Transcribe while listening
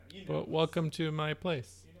But welcome to my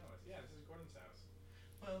place. You know us. Yeah, this is Gordon's house.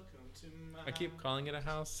 Welcome to my I keep calling it a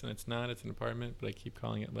house, and it's not. It's an apartment, but I keep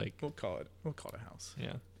calling it like, We'll call it a house.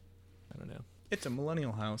 yeah, I don't know. It's a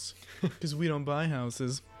millennial house because we don't buy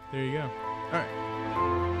houses. There you go. All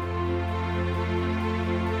right.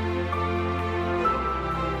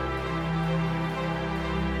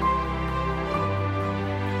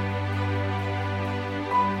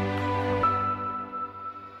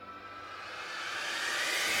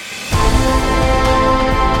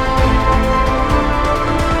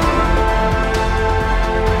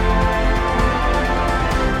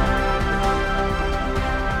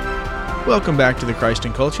 Welcome back to the Christ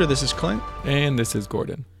and Culture. This is Clint. And this is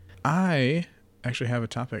Gordon. I actually have a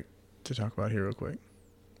topic to talk about here real quick.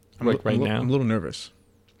 Like right now? I'm a little nervous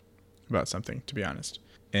about something, to be honest.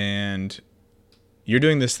 And you're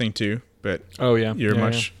doing this thing too, but Oh yeah, you're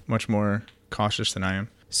yeah, much more cautious than I am.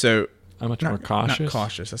 So I'm much more cautious. Not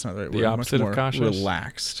cautious. That's not the right The word. opposite much of more cautious?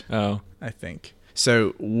 relaxed, Oh, I think.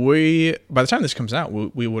 So by the time this comes out,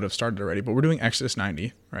 we would have started already, but we're doing Exodus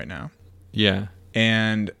 90 right now. yeah.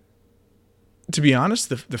 And to be honest,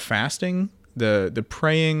 the fasting, the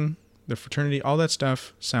praying, the fraternity, all that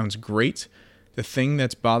stuff sounds great. The thing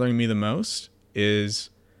that's bothering me the most is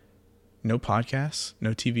no podcasts,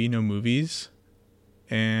 no TV, no movies,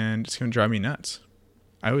 and it's going to drive me nuts.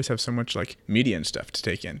 I always have so much like media and stuff to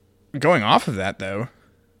take in. Going off of that though,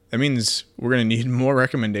 that means we're going to need more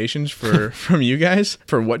recommendations from you guys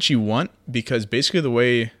for what you want, because basically the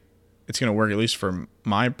way it's going to work, at least for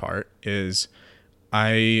my part, is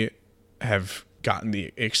I have gotten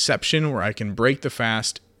the exception where I can break the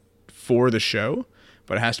fast for the show,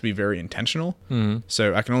 but it has to be very intentional. Mm-hmm.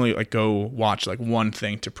 So I can only like go watch like one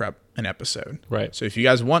thing to prep an episode. Right. So if you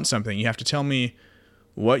guys want something, you have to tell me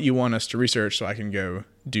what you want us to research so I can go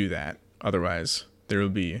do that. Otherwise, there will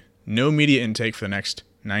be no media intake for the next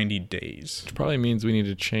 90 days. Which probably means we need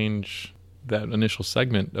to change that initial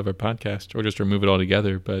segment of our podcast, or just remove it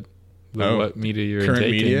altogether. But what media you're current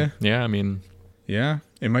intaking? media? Yeah, I mean, Yeah,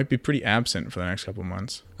 it might be pretty absent for the next couple of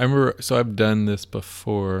months. I remember. So I've done this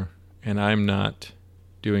before, and I'm not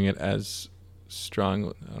doing it as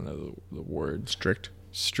strong. I don't know the word.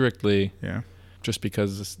 Strictly, Yeah. just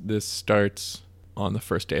because this starts on the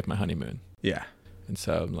first day of my honeymoon. Yeah. And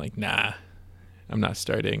so I'm like, nah, I'm not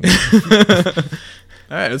starting.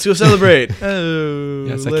 All right, let's go celebrate. Oh,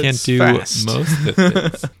 Yes, I let's can't do fast. most of the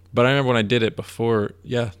things. But I remember when I did it before,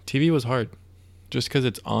 yeah, TV was hard just because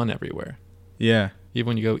it's on everywhere. Yeah. Even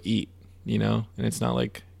when you go eat, and it's not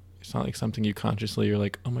like something you consciously, you're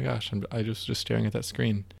like, oh my gosh, I just staring at that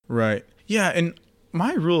screen. Right. Yeah, and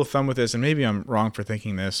my rule of thumb with this, and maybe I'm wrong for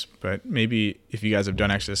thinking this, but maybe if you guys have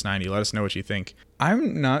done Exodus 90, let us know what you think.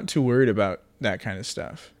 I'm not too worried about that kind of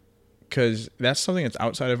stuff because that's something that's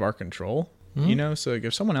outside of our control, So like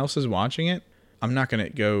if someone else is watching it, I'm not going to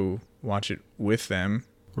go watch it with them.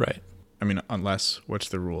 Right. I mean, what's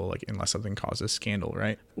the rule? Like, unless something causes scandal,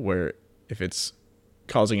 right? Where if it's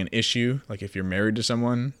causing an issue, like if you're married to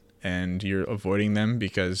someone and you're avoiding them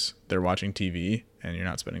because they're watching TV and you're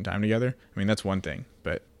not spending time together, I mean, that's one thing.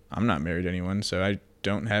 But I'm not married to anyone, so I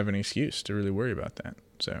don't have an excuse to really worry about that.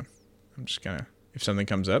 So I'm just gonna, if something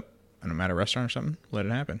comes up and I'm at a restaurant or something, let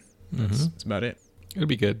it happen. That's about it. It'll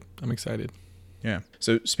be good. I'm excited. Yeah.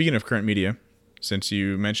 So speaking of current media, since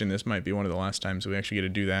you mentioned this might be one of the last times we actually get to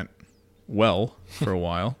do that well for a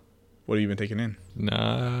while, what have you been taking in?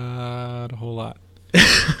 Not a whole lot.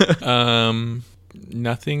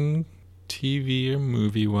 Nothing TV or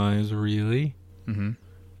movie wise, really. Mm-hmm.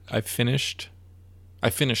 I finished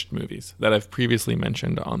movies that I've previously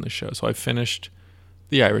mentioned on the show. So I finished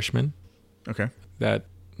The Irishman. Okay. That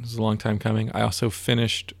was a long time coming. I also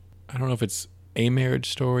finished, I don't know if it's A Marriage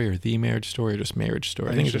Story or The Marriage Story or just Marriage Story.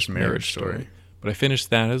 I think it's just Marriage Story. But I finished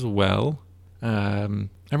that as well. I've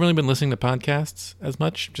really been listening to podcasts as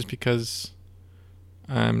much just because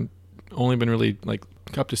I'm only been really like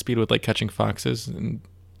up to speed with like Catching Foxes, and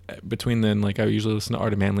between then like I usually listen to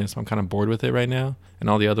Art of Manliness, so I'm kind of bored with it right now, and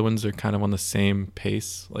all the other ones are kind of on the same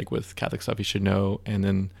pace, like with Catholic Stuff You Should Know and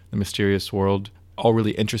then The Mysterious World, all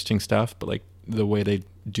really interesting stuff, but like the way they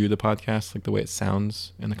do the podcast, like the way it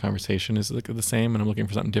sounds and the conversation is like the same, and I'm looking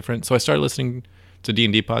for something different. So I started listening to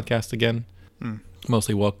D&D podcast again.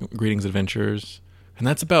 Mostly Greetings Adventures, and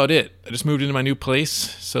that's about it. I just moved into my new place,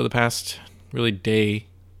 so the past really day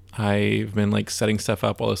I've been like setting stuff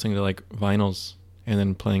up while listening to like vinyls and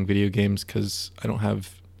then playing video games because I don't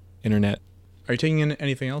have internet. Are you taking in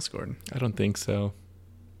anything else, Gordon? I don't think so.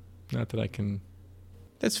 Not that I can.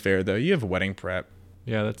 That's fair though. You have a wedding prep.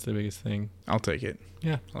 Yeah, that's the biggest thing. I'll take it.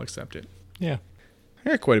 Yeah. I'll accept it. Yeah.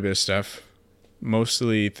 I got quite a bit of stuff.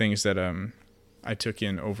 Mostly things that I took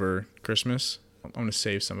in over Christmas. I'm going to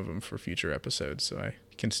save some of them for future episodes so I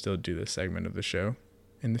can still do this segment of the show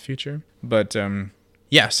in the future. But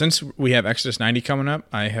yeah, since we have Exodus 90 coming up,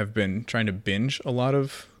 I have been trying to binge a lot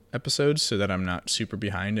of episodes so that I'm not super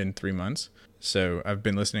behind in 3 months. So I've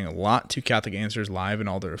been listening a lot to Catholic Answers Live and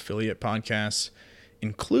all their affiliate podcasts,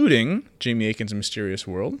 including Jamie Akin's Mysterious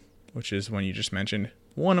World, which is one you just mentioned.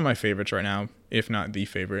 One of my favorites right now, if not the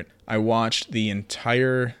favorite. I watched the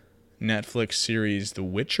entire Netflix series The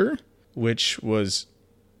Witcher, which was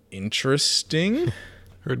interesting.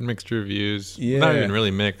 Heard mixed reviews. Yeah. Not even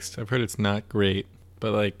really mixed. I've heard it's not great,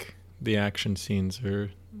 but like the action scenes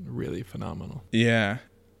are really phenomenal. Yeah.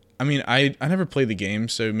 I mean, I never played the game,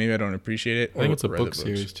 so maybe I don't appreciate it. I think it's a book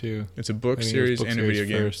series too. It's a book series and a video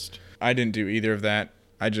game. I didn't do either of that.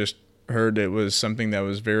 I just heard it was something that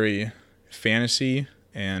was very fantasy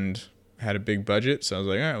and had a big budget, so I was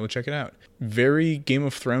like, all right, we'll check it out. Very Game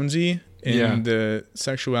of Thronesy in the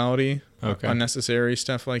sexuality, unnecessary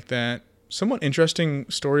stuff like that. Somewhat interesting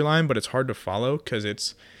storyline, but it's hard to follow because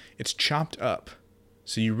it's chopped up,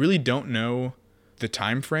 so you really don't know the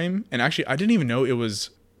time frame. And actually, I didn't even know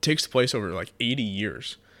takes place over like 80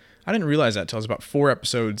 years. I didn't realize that until I was about 4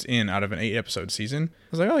 episodes in out of an 8-episode season. I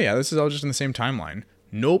was like, oh yeah, this is all just in the same timeline.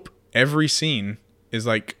 Nope. Every scene is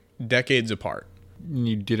like decades apart.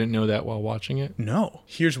 You didn't know that while watching it? No.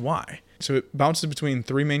 Here's why. So it bounces between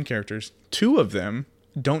 3 main characters. 2 of them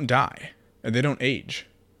don't die, and they don't age.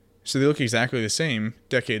 So they look exactly the same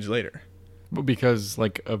decades later. But because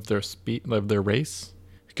like of their of their race?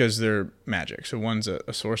 Because they're magic. So one's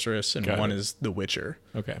a sorceress and one is the Witcher.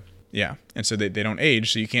 Okay. Yeah. And so they don't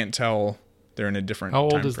age, so you can't tell they're in a different How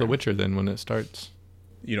old time is frame. the Witcher then when it starts?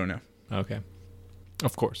 You don't know. Okay.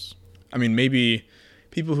 Of course. I mean, maybe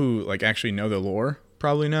people who like actually know the lore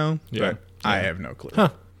probably know, but I have no clue.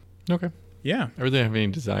 Huh. Okay. Yeah. I really have any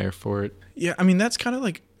desire for it. Yeah, I mean, that's kind of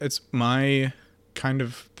like, it's my kind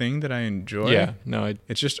of thing that I enjoy. Yeah. No,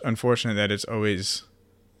 It's just unfortunate that it's always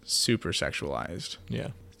super sexualized.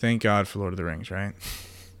 Yeah. Thank God for Lord of the Rings, right?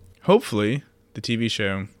 Hopefully the TV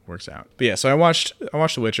show works out. But yeah, so I watched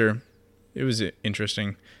The Witcher. It was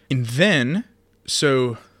interesting. And then,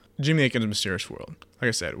 so Jimmy Akin's Mysterious World. Like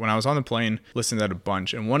I said, when I was on the plane, listened to that a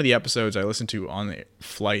bunch. And one of the episodes I listened to on the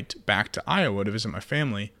flight back to Iowa to visit my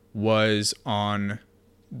family was on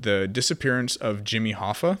the disappearance of Jimmy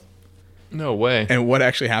Hoffa. No way. And what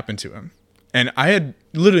actually happened to him. And I had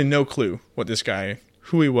literally no clue what this guy,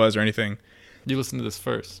 who he was or anything. You listened to this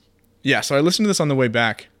first. Yeah, so I listened to this on the way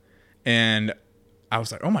back, and I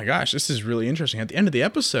was like, oh my gosh, this is really interesting. At the end of the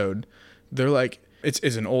episode, they're like, it's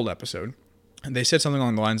an old episode, and they said something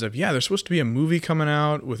along the lines of, yeah, there's supposed to be a movie coming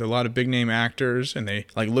out with a lot of big name actors, and they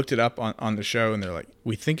like looked it up on the show, and they're like,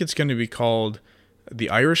 we think it's going to be called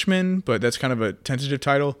The Irishman, but that's kind of a tentative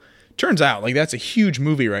title. Turns out, like, that's a huge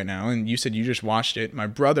movie right now, and you said you just watched it. My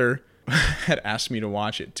brother had asked me to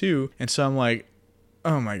watch it too, and so I'm like,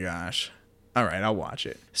 oh my gosh. All right, I'll watch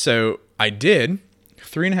it. So I did.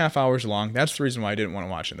 3.5 hours long. That's the reason why I didn't want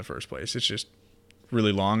to watch it in the first place. It's just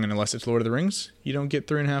really long, and unless it's Lord of the Rings, you don't get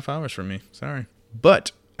 3.5 hours from me. Sorry.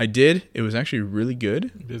 But I did. It was actually really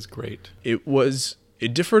good. It is great.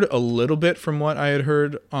 It differed a little bit from what I had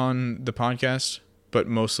heard on the podcast, but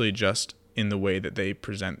mostly just in the way that they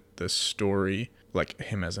present the story, like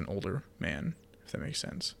him as an older man, if that makes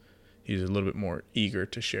sense. He's a little bit more eager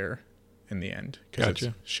to share in the end because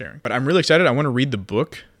it's sharing. But I'm really excited. I want to read the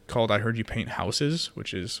book called I Heard You Paint Houses,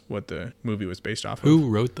 which is what the movie was based off of. Who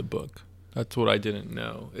wrote the book? That's what I didn't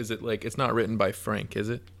know. Is it like, it's not written by Frank, is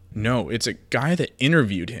it? No, it's a guy that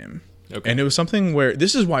interviewed him. Okay. And it was something where,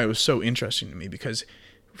 this is why it was so interesting to me, because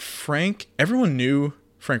everyone knew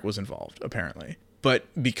Frank was involved, apparently. But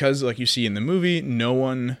because, like you see in the movie, no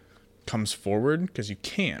one comes forward because you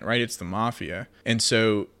can't, right? It's the mafia. And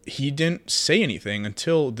so he didn't say anything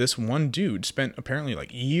until this one dude spent apparently like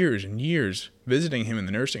years and years visiting him in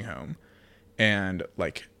the nursing home and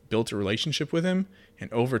like built a relationship with him.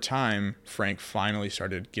 And over time, Frank finally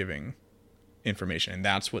started giving information. And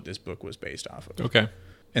that's what this book was based off of. Okay.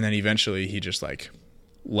 And then eventually he just like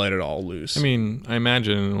let it all loose. I mean, I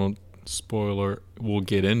imagine, well, spoiler, we'll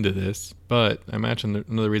get into this, but I imagine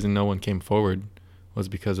another reason no one came forward was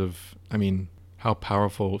because of, I mean, how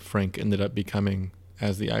powerful Frank ended up becoming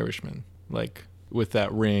as the Irishman. Like, with that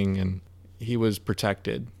ring, and he was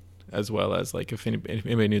protected, as well as, like, if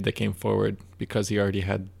anybody knew that came forward, because he already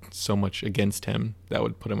had so much against him, that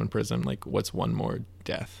would put him in prison. Like, what's one more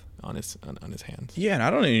death on his hands? Yeah, and I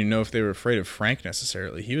don't even know if they were afraid of Frank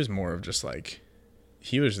necessarily. He was more of just, like,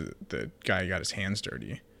 he was the guy who got his hands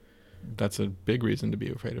dirty. That's a big reason to be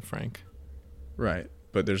afraid of Frank. Right,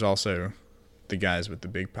 but there's also the guys with the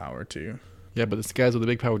big power too. Yeah, but the guys with the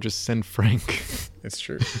big power just send Frank. It's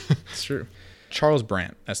true. It's true. Charles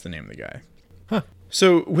Brandt, that's the name of the guy. Huh.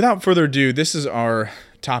 So without further ado, this is our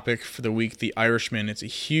topic for the week, The Irishman. It's a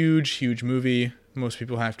huge, huge movie. Most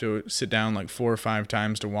people have to sit down like 4 or 5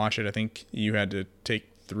 times to watch it. I think you had to take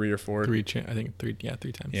 3 or 4. I think 3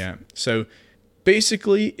 times. Yeah. So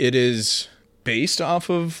basically it is based off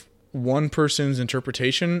of one person's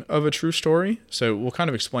interpretation of a true story. So we'll kind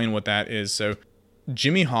of explain what that is. So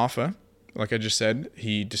Jimmy Hoffa, like I just said,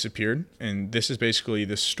 he disappeared. And this is basically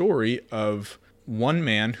the story of one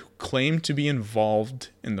man who claimed to be involved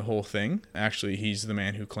in the whole thing. Actually, he's the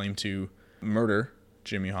man who claimed to murder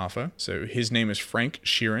Jimmy Hoffa. So his name is Frank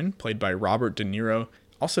Sheeran, played by Robert De Niro.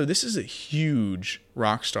 Also, this is a huge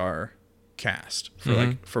rock star cast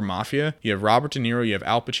for Mafia. You have Robert De Niro, you have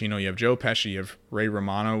Al Pacino, you have Joe Pesci, you have Ray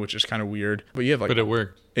Romano, which is kind of weird. But you have But it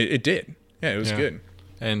worked. It did. Yeah, it was good.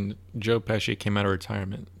 And Joe Pesci came out of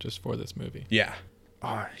retirement just for this movie. Yeah.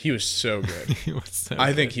 Oh, he was so good.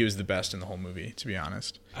 I think he was the best in the whole movie, to be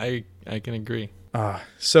honest. I can agree.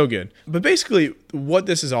 So good. But basically, what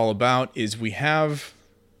this is all about is we have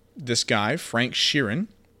this guy, Frank Sheeran,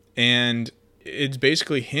 and it's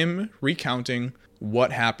basically him recounting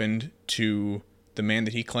what happened to the man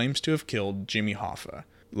that he claims to have killed, Jimmy Hoffa.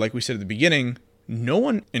 Like we said at the beginning, no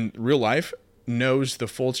one in real life knows the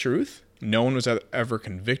full truth. No one was ever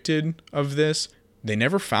convicted of this. They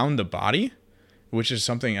never found the body, which is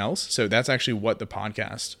something else. So that's actually what the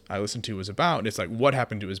podcast I listened to was about. It's like, what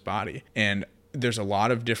happened to his body? And there's a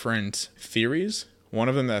lot of different theories. One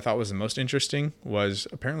of them that I thought was the most interesting was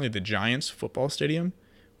apparently the Giants football stadium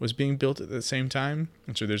was being built at the same time.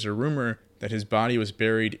 And so there's a rumor that his body was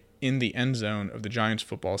buried in the end zone of the Giants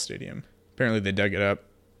football stadium. Apparently they dug it up,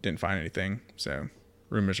 didn't find anything. So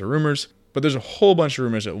rumors are rumors. But there's a whole bunch of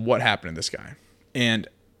rumors of what happened to this guy. And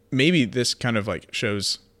maybe this kind of like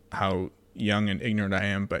shows how young and ignorant I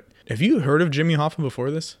am, but have you heard of Jimmy Hoffa before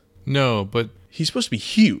this? No, but he's supposed to be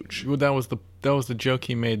huge. Well, that was the joke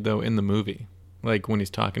he made though in the movie, like when he's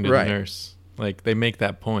talking to the nurse. Like they make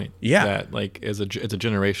that point. Yeah, that like it's a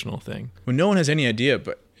generational thing. Well, no one has any idea,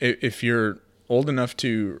 but if you're old enough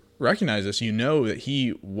to recognize this, you know that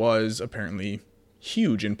he was apparently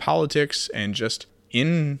huge in politics and just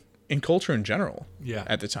in culture in general. Yeah.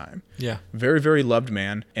 At the time. Yeah. Very, very loved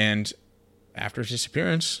man. And after his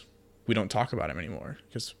disappearance, we don't talk about him anymore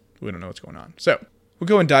because we don't know what's going on. So we'll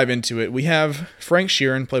go and dive into it. We have Frank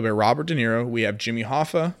Sheeran, played by Robert De Niro. We have Jimmy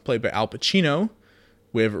Hoffa, played by Al Pacino.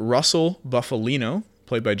 We have Russell Buffalino,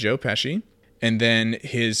 played by Joe Pesci. And then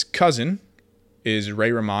his cousin is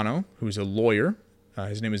Ray Romano, who's a lawyer.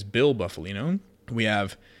 His name is Bill Buffalino. We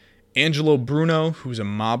have Angelo Bruno, who's a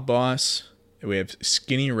mob boss. We have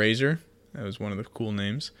Skinny Razor. That was one of the cool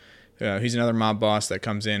names. He's another mob boss that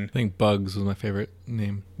comes in. I think Bugs was my favorite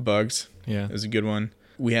name. Bugs. Yeah. That was a good one.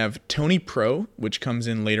 We have Tony Pro, which comes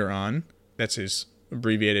in later on. That's his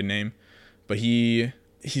abbreviated name. But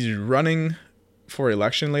he's running for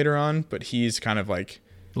election later on, but he's kind of like...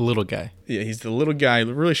 The little guy. Yeah, he's the little guy,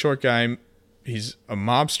 the really short guy. He's a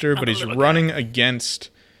mobster, but he's running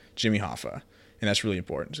against Jimmy Hoffa. And that's really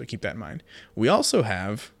important, so keep that in mind. We also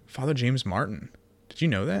have Father James Martin. Did you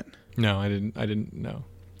know that? No, I didn't know.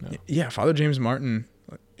 No. Yeah, Father James Martin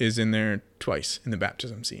is in there twice in the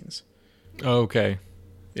baptism scenes. Oh, okay.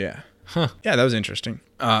 Yeah. Huh. Yeah, that was interesting.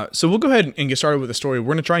 So we'll go ahead and get started with the story. We're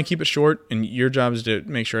going to try and keep it short, and your job is to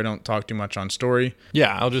make sure I don't talk too much on story.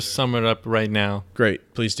 Yeah, I'll just sum it up right now.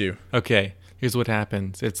 Great. Please do. Okay, here's what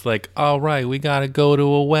happens. It's like, all right, we got to go to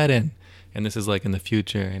a wedding. And this is like in the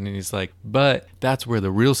future. And then he's like, but that's where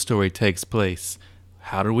the real story takes place.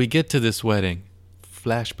 How did we get to this wedding?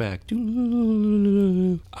 Flashback.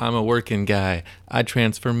 I'm a working guy. I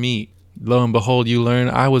transfer meat. Lo and behold, you learn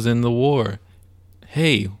I was in the war.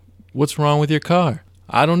 Hey, what's wrong with your car?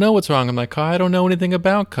 I don't know what's wrong with my car. I don't know anything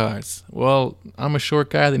about cars. Well, I'm a short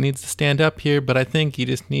guy that needs to stand up here, but I think you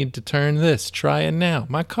just need to turn this. Try it now.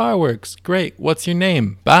 My car works. Great. What's your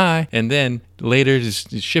name? Bye. And then later,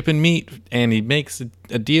 just shipping meat, and he makes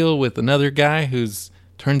a deal with another guy who's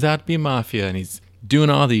turns out to be mafia, and he's doing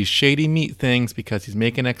all these shady meat things because he's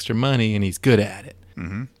making extra money, and he's good at it.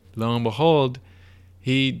 Mm-hmm. Lo and behold,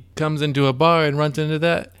 he comes into a bar and runs into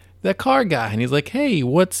that car guy, and he's like, hey,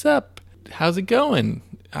 what's up? How's it going?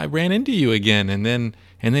 I ran into you again. And then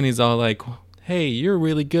he's all like, hey, you're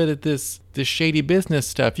really good at this shady business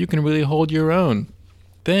stuff. You can really hold your own.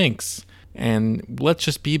 Thanks. And let's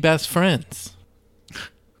just be best friends.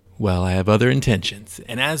 well, I have other intentions.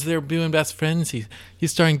 And as they're being best friends, he's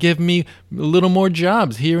starting to give me a little more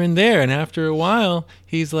jobs here and there. And after a while,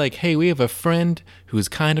 he's like, hey, we have a friend who's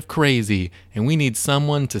kind of crazy, and we need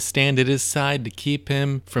someone to stand at his side to keep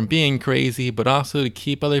him from being crazy, but also to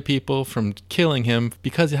keep other people from killing him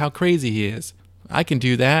because of how crazy he is. I can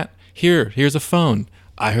do that. Here's a phone.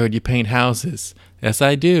 I heard you paint houses. Yes,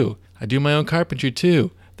 I do. I do my own carpentry,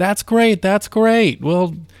 too. That's great.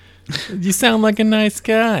 Well, you sound like a nice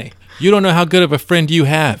guy. You don't know how good of a friend you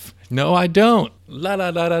have. No, I don't. La la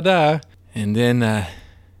la la la. And then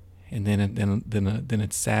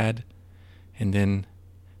it's sad. And then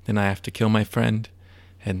I have to kill my friend.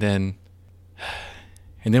 And then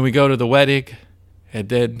we go to the wedding. And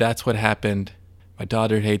then that's what happened. My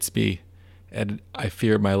daughter hates me. And I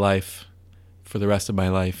fear my life for the rest of my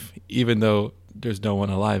life, even though there's no one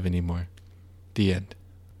alive anymore. The end.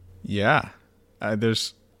 Yeah.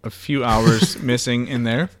 There's a few hours missing in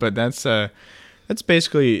there, but that's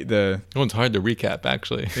basically the... That one's hard to recap,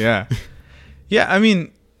 actually. Yeah. Yeah, I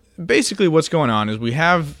mean, basically what's going on is we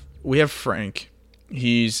have Frank.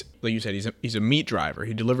 He's, like you said, he's a meat driver.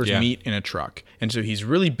 He delivers meat in a truck. And so he's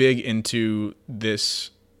really big into this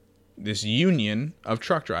union of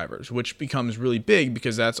truck drivers, which becomes really big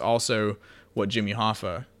because that's also what Jimmy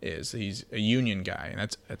Hoffa is. He's a union guy, and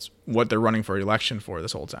that's what they're running for election for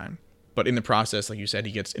this whole time. But in the process, like you said,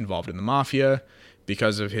 he gets involved in the mafia.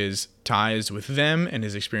 Because of his ties with them and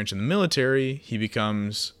his experience in the military, he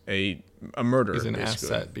becomes a murderer. He's an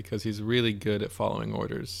asset because he's really good at following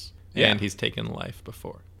orders, and he's taken life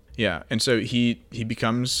before. Yeah, and so he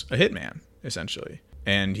becomes a hitman, essentially,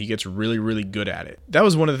 and he gets really, really good at it. That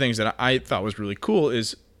was one of the things that I thought was really cool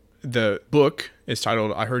is the book is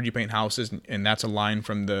titled I Heard You Paint Houses, and that's a line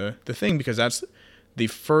from the thing because that's the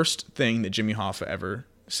first thing that Jimmy Hoffa ever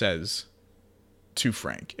says to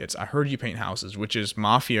Frank. It's I heard you paint houses, which is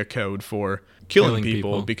mafia code for killing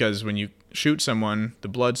people because when you shoot someone, the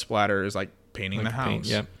blood splatter is like painting the house. Paint,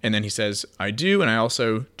 yep. And then he says, I do, and I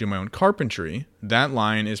also do my own carpentry. That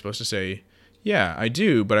line is supposed to say, yeah, I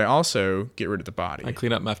do, but I also get rid of the body. I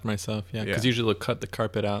clean up after myself, because usually they'll cut the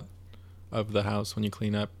carpet out of the house when you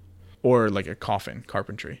clean up. Or like a coffin,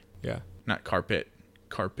 carpentry. Yeah. Not carpet,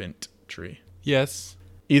 carpentry. Yes.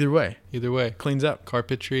 Either way. Cleans up.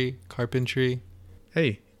 Carpentry.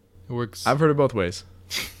 Hey. It works. I've heard it both ways.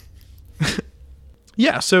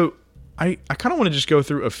 Yeah, so I kind of want to just go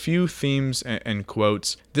through a few themes and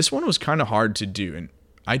quotes. This one was kind of hard to do, and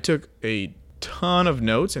I took a ton of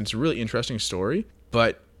notes, and it's a really interesting story,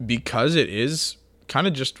 but because it is kind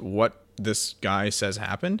of just what this guy says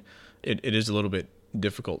happened, it is a little bit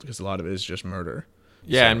difficult because a lot of it is just murder.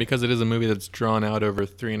 Yeah, and because it is a movie that's drawn out over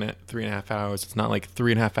three and a half hours, it's not like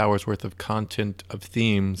 3.5 hours worth of content of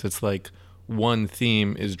themes. It's like one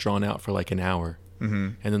theme is drawn out for like an hour,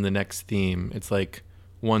 and then the next theme, it's like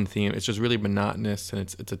one theme. It's just really monotonous, and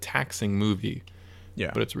it's a taxing movie. Yeah,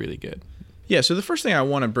 but it's really good. Yeah. So the first thing I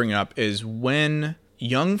want to bring up is when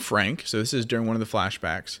young Frank. So this is during one of the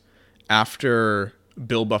flashbacks after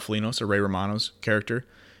Bill Bufalino, so Ray Romano's character,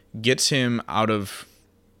 gets him out of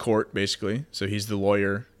court, basically. So he's the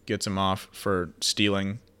lawyer, gets him off for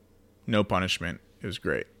stealing, no punishment. It was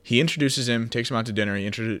great. He introduces him, takes him out to dinner. He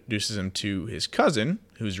introduces him to his cousin,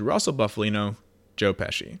 who's Russell Bufalino, Joe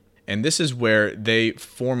Pesci. And this is where they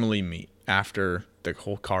formally meet after the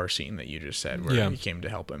whole car scene that you just said, where he came to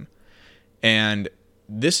help him. And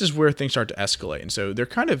this is where things start to escalate. And so they're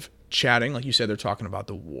kind of chatting. Like you said, they're talking about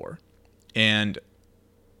the war. And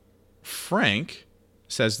Frank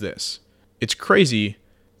says this, "It's crazy,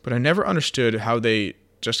 but I never understood how they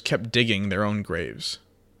just kept digging their own graves.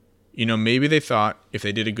 You know, maybe they thought if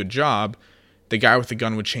they did a good job, the guy with the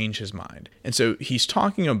gun would change his mind." And so he's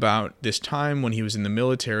talking about this time when he was in the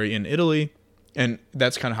military in Italy, and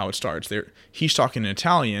that's kind of how it starts. He's talking in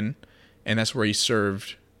Italian, and that's where he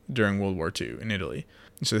served during World War II in Italy.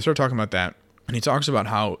 And so they start talking about that, and he talks about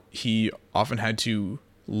how he often had to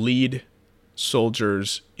lead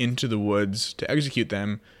soldiers into the woods to execute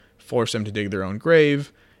them, force them to dig their own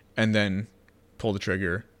grave, and then pull the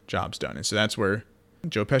trigger, job's done. And so that's where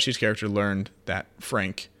Joe Pesci's character learned that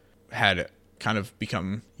Frank had kind of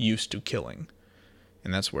become used to killing.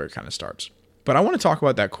 And that's where it kind of starts. But I want to talk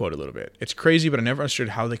about that quote a little bit. It's crazy, but I never understood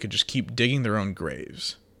how they could just keep digging their own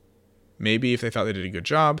graves. Maybe if they thought they did a good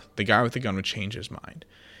job, the guy with the gun would change his mind.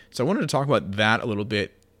 So I wanted to talk about that a little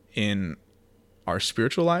bit in our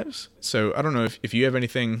spiritual lives. So I don't know if you have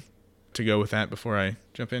anything to go with that before I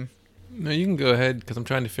jump in. No, you can go ahead, because I'm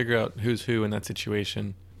trying to figure out who's who in that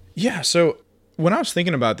situation. Yeah, so when I was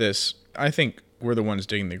thinking about this, I think we're the ones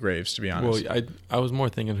digging the graves, to be honest. Well, I was more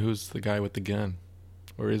thinking who's the guy with the gun,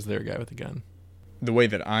 or is there a guy with the gun? the way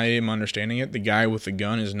that I am understanding it, the guy with the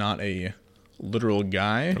gun is not a literal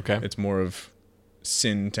guy. Okay. It's more of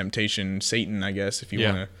sin, temptation, Satan, I guess, if you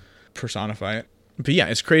want to personify it. But yeah,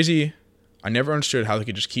 it's crazy. I never understood how they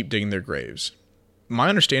could just keep digging their graves. My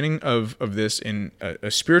understanding of this in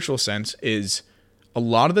a spiritual sense is a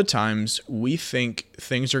lot of the times we think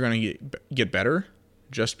things are going to get better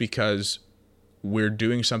just because we're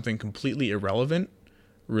doing something completely irrelevant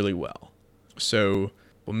really well. So,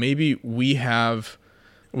 well, maybe we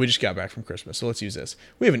just got back from Christmas, so let's use this.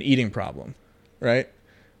 We have an eating problem, right?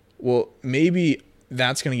 Well, maybe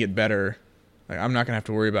that's going to get better. Like, I'm not going to have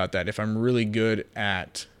to worry about that if I'm really good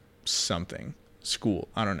at something, school,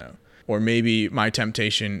 I don't know. Or maybe my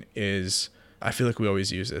temptation is, I feel like we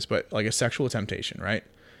always use this, but like a sexual temptation, right?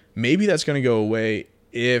 Maybe that's going to go away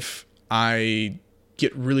if I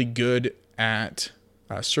get really good at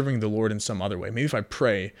serving the Lord in some other way. Maybe if I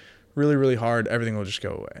pray really, really hard, everything will just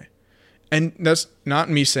go away. And that's not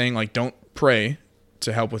me saying like don't pray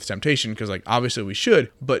to help with temptation, because like obviously we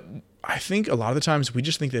should, but I think a lot of the times we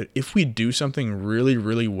just think that if we do something really,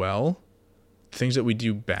 really well, things that we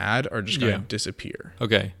do bad are just going to disappear.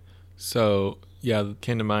 Okay. So, yeah, that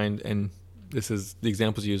came to mind, and this is the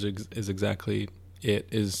examples you use is exactly it,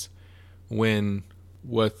 is when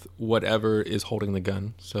with whatever is holding the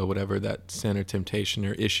gun, so whatever that sin or temptation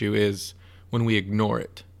or issue is, when we ignore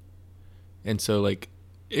it. And so, like,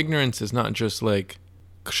 ignorance is not just like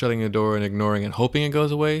shutting the door and ignoring it, hoping it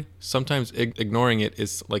goes away. Sometimes ignoring it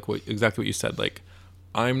is like exactly what you said, like,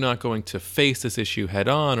 I'm not going to face this issue head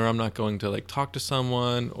on, or I'm not going to like talk to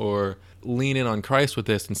someone or lean in on Christ with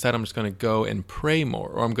this. Instead, I'm just going to go and pray more,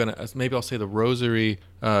 or maybe I'll say the rosary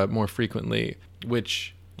more frequently,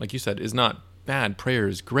 which, like you said, is not bad. Prayer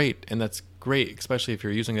is great, and that's great, especially if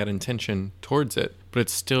you're using that intention towards it. But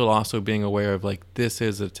it's still also being aware of like, this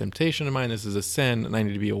is a temptation of mine, this is a sin, and I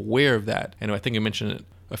need to be aware of that. And I think I mentioned it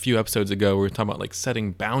a few episodes ago. We were talking about like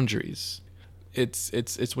setting boundaries. It's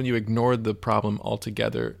when you ignore the problem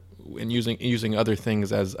altogether and using other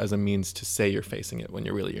things as a means to say you're facing it when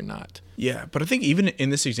you're not. Yeah, but I think even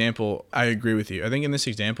in this example, I agree with you. I think in this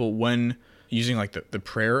example, when using like the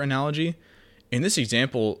prayer analogy, in this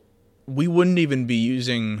example, we wouldn't even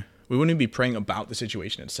be praying about the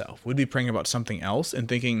situation itself. We'd be praying about something else and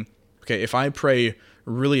thinking, okay, if I pray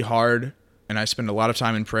really hard and I spend a lot of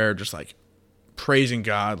time in prayer just like praising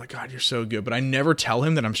God, like, God, you're so good, but I never tell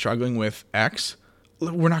him that I'm struggling with X,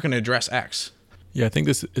 we're not going to address X. Yeah, I think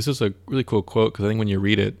this is a really cool quote, because I think when you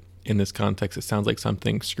read it in this context, it sounds like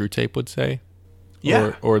something Screwtape would say.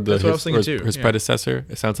 Yeah, or his Yeah. predecessor.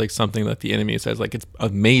 It sounds like something that the enemy says. Like, it's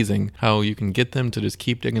amazing how you can get them to just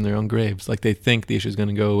keep digging their own graves. Like, they think the issue is going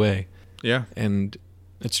to go away. Yeah. And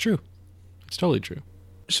it's true. It's totally true.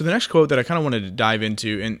 So the next quote that I kind of wanted to dive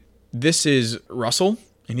into, and this is Russell,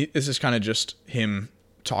 and this is kind of just him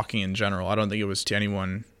talking in general. I don't think it was to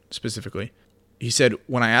anyone specifically. He said,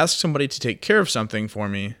 when I ask somebody to take care of something for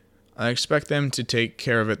me, I expect them to take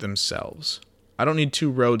care of it themselves. I don't need two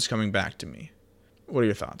roads coming back to me. What are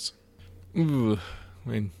your thoughts? Ooh, I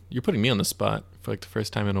mean, you're putting me on the spot for like the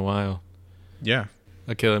first time in a while. Yeah.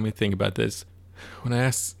 Okay, let me think about this. When I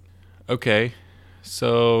ask, okay,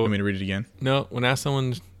 so... Want me to read it again? No, when I ask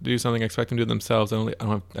someone to do something, I expect them to do it themselves.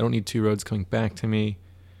 I don't need two roads coming back to me.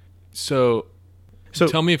 So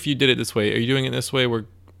tell me if you did it this way. Are you doing it this way where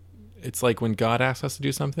it's like when God asks us to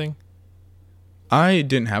do something? I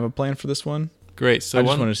didn't have a plan for this one. Great. So I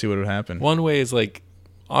just wanted to see what would happen. One way is like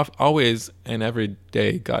always and every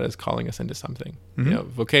day God is calling us into something. Mm-hmm. You know,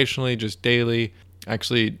 vocationally, just daily.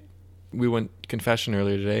 Actually, we went confession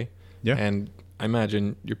earlier today. Yeah. And I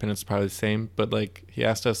imagine your penance is probably the same, but like he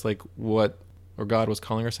asked us like what or God was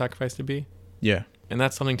calling our sacrifice to be. Yeah. And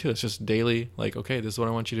that's something too. It's just daily, like, okay, this is what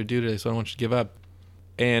I want you to do today. This is what I want you to give up.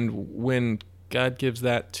 And when God gives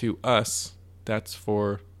that to us, that's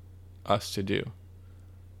for us to do.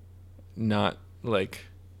 Not like,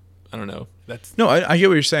 I don't know. That's no, I get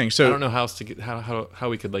what you're saying. So I don't know how else to get how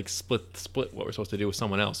we could like split what we're supposed to do with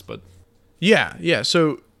someone else, but yeah.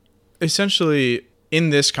 So essentially,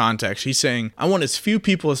 in this context, he's saying, I want as few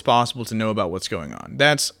people as possible to know about what's going on.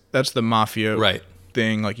 That's the mafia right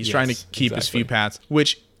thing. Like he's trying to keep as few exactly. paths,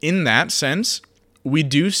 which in that sense, we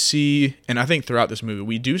do see, and I think throughout this movie,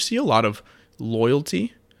 we do see a lot of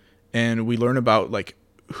loyalty, and we learn about like,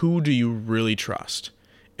 who do you really trust?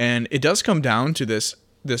 And it does come down to this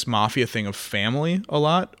mafia thing of family a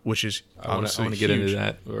lot, which is obviously I want to get into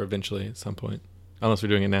that or eventually at some point, unless we're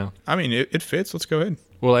doing it now. I mean, it fits. Let's go ahead.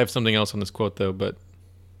 Well, I have something else on this quote though, but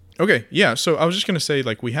okay, yeah. So I was just gonna say,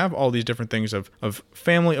 like, we have all these different things of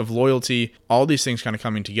family, of loyalty, all these things kind of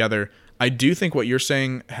coming together. I do think what you're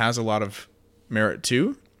saying has a lot of merit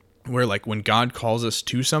too, where like when God calls us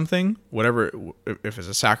to something, whatever, if it's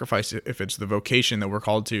a sacrifice, if it's the vocation that we're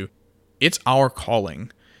called to, it's our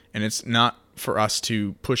calling, and it's not for us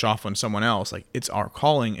to push off on someone else. Like, it's our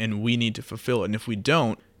calling and we need to fulfill it. And if we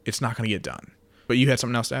don't, it's not going to get done. But you had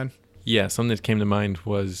something else to add? Yeah, something that came to mind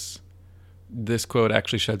was this quote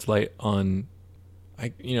actually sheds light on,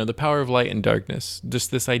 the power of light and darkness.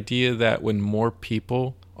 Just this idea that when more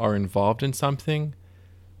people are involved in something,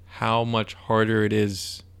 how much harder it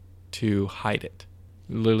is to hide it.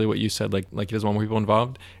 Literally what you said, like he doesn't want more people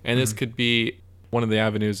involved. And this could be one of the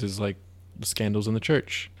avenues is like the scandals in the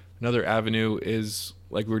church. Another avenue is,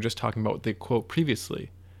 like we were just talking about with the quote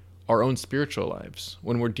previously, our own spiritual lives.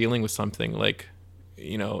 When we're dealing with something like,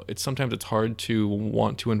 sometimes it's hard to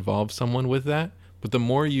want to involve someone with that. But the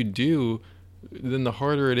more you do, then the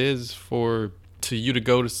harder it is for you to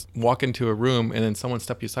go to walk into a room and then someone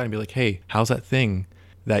step you aside and be like, hey, how's that thing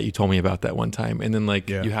that you told me about that one time? And then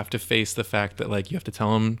you have to face the fact that you have to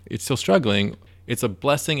tell them it's still struggling. It's a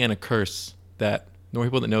blessing and a curse that the more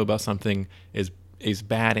people that know about something is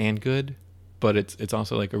bad and good, but it's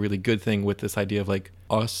also a really good thing with this idea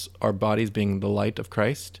of our bodies being the light of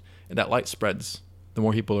Christ, and that light spreads the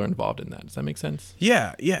more people are involved in that. Does that make sense?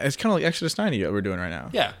 Yeah. It's kind of like Exodus 90 that we're doing right now.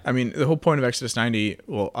 Yeah. I mean, the whole point of Exodus 90,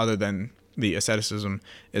 well, other than the asceticism,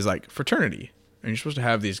 is fraternity. And you're supposed to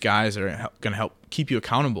have these guys that are going to help keep you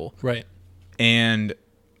accountable. Right. And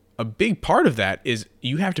a big part of that is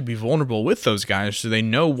you have to be vulnerable with those guys so they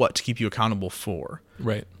know what to keep you accountable for.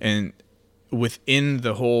 Right. And within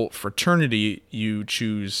the whole fraternity, you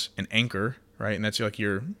choose an anchor, right? And that's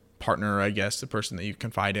your partner, I guess, the person that you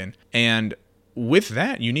confide in. And with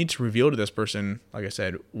that, you need to reveal to this person, like I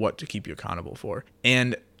said, what to keep you accountable for.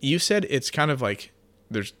 And you said it's kind of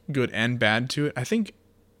there's good and bad to it. I think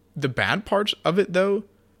the bad parts of it, though,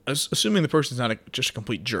 assuming the person's not just a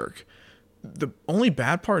complete jerk, the only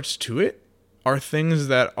bad parts to it are things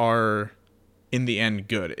that are, in the end,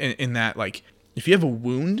 good. In that, if you have a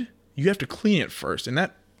wound, you have to clean it first, and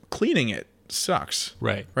that cleaning it sucks.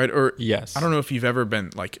 Right. Or yes. I don't know if you've ever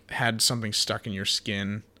been had something stuck in your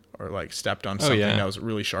skin or stepped on something that was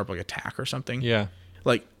really sharp, like a tack or something. Yeah.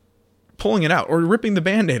 Pulling it out or ripping the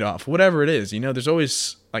Band-Aid off, whatever it is. There's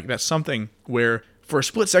always that's something where for a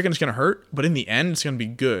split second it's going to hurt, but in the end it's going to be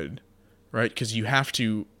good, right? Because you have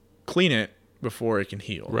to clean it before it can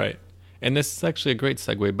heal. Right. And this is actually a great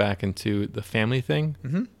segue back into the family thing.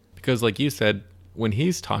 Mm-hmm. Because like you said, when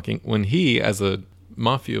he as a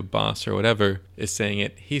mafia boss or whatever is saying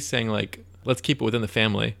it, he's saying let's keep it within the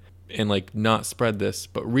family and not spread this.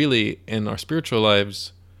 But really in our spiritual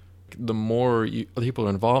lives, the more people are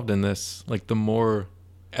involved in this, the more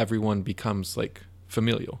everyone becomes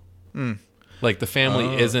familial. The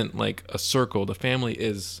family isn't a circle. The family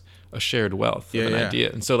is a shared wealth of an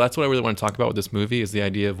idea. And so that's what I really want to talk about with this movie is the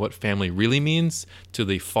idea of what family really means to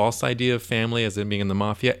the false idea of family as in being in the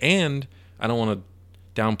mafia. And I don't want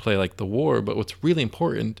to downplay the war, but what's really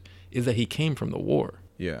important is that he came from the war.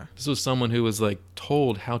 Yeah. This was someone who was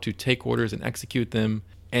told how to take orders and execute them.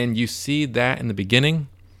 And you see that in the beginning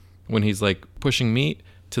when he's pushing meat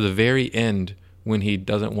to the very end when he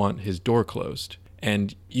doesn't want his door closed.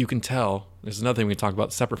 And you can tell, there's another thing we can talk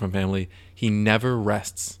about separate from family, he never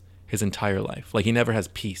rests his entire life. He never has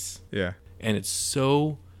peace. Yeah. And it's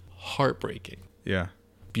so heartbreaking. Yeah.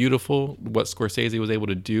 Beautiful what Scorsese was able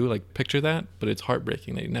to do, picture that, but it's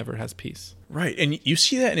heartbreaking that he never has peace. Right. And you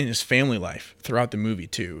see that in his family life throughout the movie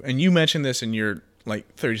too. And you mentioned this in your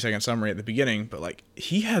 30-second summary at the beginning, but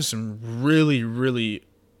he has some really, really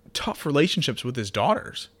tough relationships with his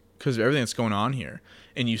daughters because of everything that's going on here.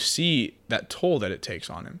 And you see that toll that it takes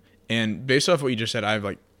on him. And based off what you just said, I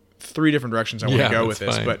have 3 different directions I want to go with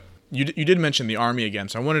this. Fine. But you did mention the army again,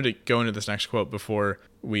 so I wanted to go into this next quote before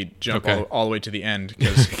we jump all the way to the end,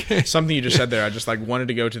 because something you just said there, I just wanted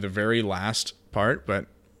to go to the very last part, but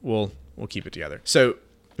we'll keep it together. So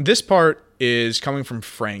this part is coming from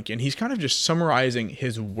Frank, and he's kind of just summarizing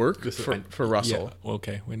his work for Russell. Yeah.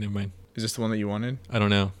 Okay, wait, never mind. Is this the one that you wanted? I don't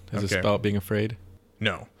know. Is this about being afraid?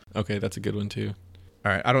 No. Okay, that's a good one too.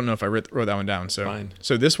 All right, I don't know if I wrote that one down. So, fine.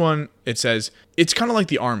 So this one, it says, it's kind of like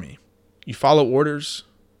the army. You follow orders,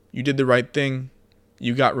 you did the right thing,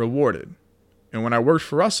 you got rewarded. And when I worked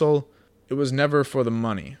for Russell, it was never for the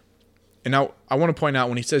money. And now I want to point out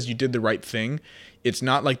when he says you did the right thing, it's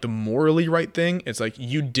not the morally right thing. It's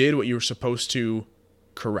you did what you were supposed to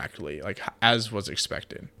correctly, as was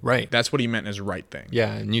expected. Right. That's what he meant as right thing.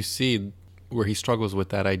 Yeah, and you see where he struggles with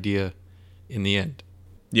that idea in the end.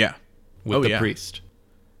 Yeah. With the priest.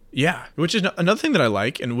 Yeah, which is another thing that I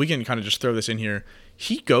like, and we can kind of just throw this in here.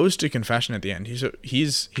 He goes to confession at the end. He's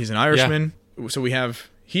an Irishman, so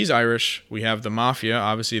he's Irish. We have the mafia.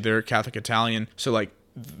 Obviously, they're Catholic Italian. So like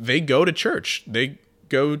they go to church. They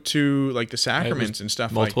go to like the sacraments and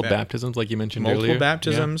stuff like that. Multiple baptisms, like you mentioned earlier. Multiple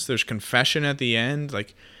baptisms. Yeah. There's confession at the end.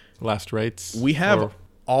 Like last rites. We have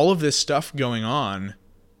all of this stuff going on,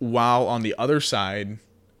 while on the other side,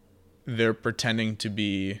 they're pretending to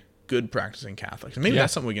be good practicing Catholics. And maybe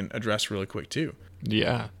that's something we can address really quick too.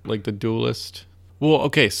 Yeah, like the dualist. Well,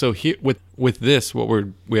 okay, so here with this,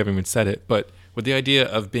 we haven't even said it, but with the idea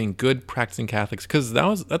of being good practicing Catholics, because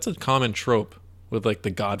that's a common trope with like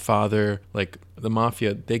the Godfather, like the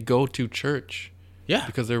mafia. They go to church,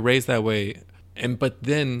 because they're raised that way, but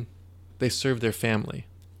then they serve their family,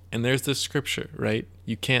 and there's this scripture, right?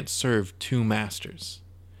 You can't serve two masters.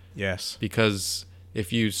 Yes, because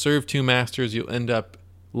if you serve two masters, you'll end up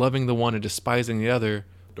loving the one and despising the other,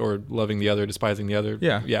 or loving the other, despising the other.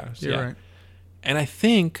 Yeah, you're right. And I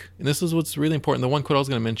think, and this is what's really important, the one quote I was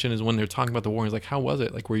going to mention is when they're talking about the war, he's like, how was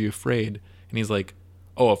it? Like, were you afraid? And he's like,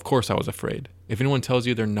 oh, of course I was afraid. If anyone tells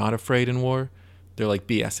you they're not afraid in war, they're like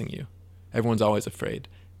BSing you. Everyone's always afraid.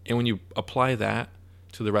 And when you apply that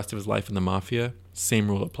to the rest of his life in the mafia, same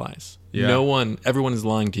rule applies. Yeah. Everyone is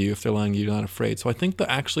lying to you. If they're lying to you, you're not afraid. So I think the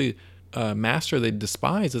actually master they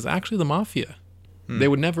despise is actually the mafia. They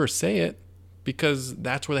would never say it because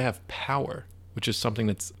that's where they have power, which is something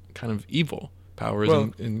that's kind of evil. Power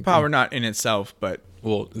is power not in itself, but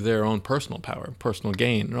their own personal power, personal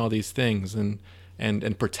gain, and all these things,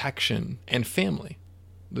 and protection and family.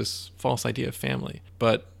 This false idea of family,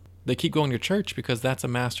 but they keep going to church because that's a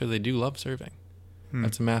master they do love serving.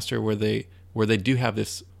 That's a master where they do have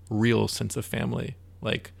this real sense of family,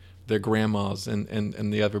 like their grandmas and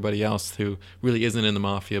the everybody else who really isn't in the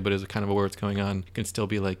mafia, but is kind of aware what's going on, can still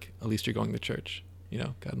be like, at least you're going to church.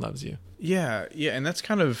 God loves you. Yeah, and that's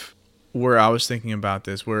kind of where I was thinking about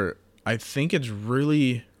this, where I think it's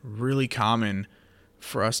really, really common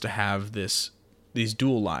for us to have these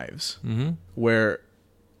dual lives, where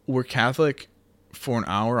we're Catholic for an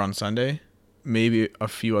hour on Sunday, maybe a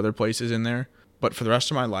few other places in there, but for the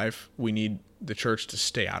rest of my life, we need the church to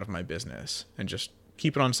stay out of my business and just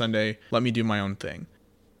keep it on Sunday, let me do my own thing.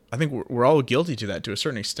 I think we're all guilty to that to a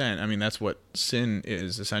certain extent. I mean, that's what sin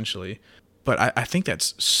is essentially. But I think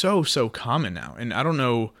that's so common now. And I don't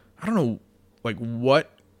know like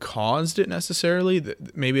what caused it necessarily.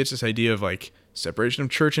 Maybe it's this idea of like separation of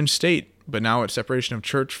church and state, but now it's separation of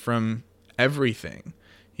church from everything,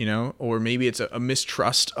 or maybe it's a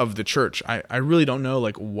mistrust of the church. I really don't know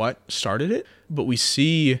like what started it, but we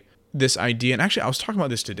see this idea. And actually I was talking about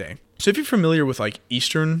this today. So if you're familiar with like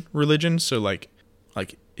Eastern religions, so like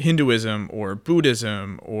Hinduism or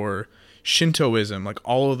Buddhism or Shintoism, like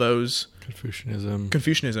all of those, Confucianism,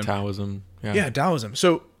 Taoism. Yeah, Taoism.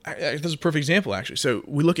 So this is a perfect example, actually. So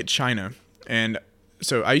we look at China, and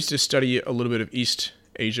so I used to study a little bit of East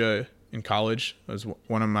Asia in college. It was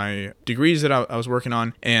one of my degrees that I was working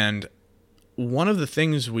on, and one of the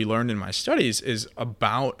things we learned in my studies is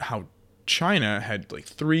about how China had like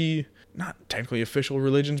three, not technically official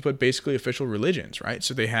religions, but basically official religions, right?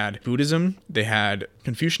 So they had Buddhism, they had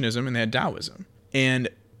Confucianism, and they had Taoism. And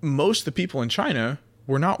most of the people in China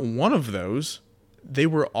were not one of those. They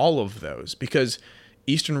were all of those, because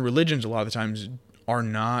Eastern religions a lot of the times are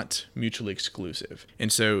not mutually exclusive.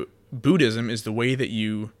 And so Buddhism is the way that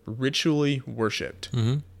you ritually worshipped.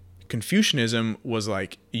 Confucianism was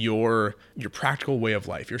like your practical way of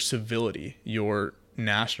life, your civility, your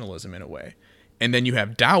nationalism in a way. And then you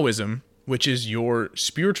have Taoism, which is your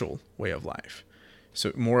spiritual way of life.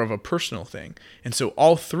 So more of a personal thing. And so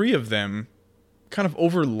all three of them kind of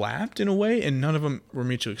overlapped in a way, and none of them were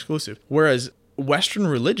mutually exclusive. Whereas Western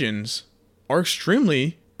religions are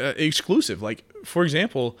extremely exclusive. Like, for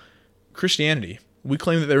example, Christianity. We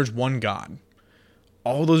claim that there's one God.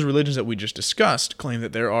 All those religions that we just discussed claim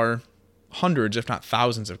that there are hundreds, if not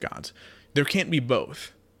thousands of gods. There can't be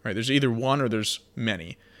both, right? There's either one or there's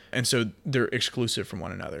many. And so they're exclusive from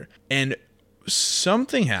one another. And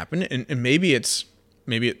something happened, and maybe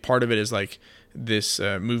part of it is like this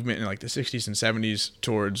movement in like the 60s and 70s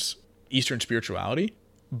towards Eastern spirituality.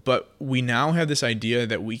 But we now have this idea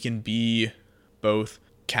that we can be both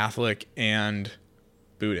Catholic and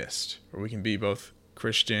Buddhist, or we can be both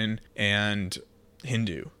Christian and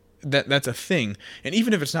Hindu. That's a thing. And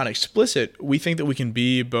even if it's not explicit, we think that we can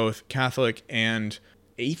be both Catholic and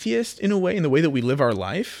atheist in a way, in the way that we live our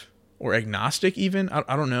life, or agnostic even.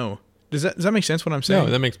 I don't know. Does that make sense what I'm saying?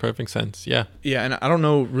 No, that makes perfect sense. Yeah. Yeah, and I don't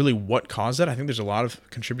know really what caused that. I think there's a lot of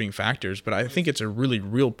contributing factors, but I think it's a really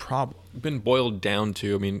real problem. Been boiled down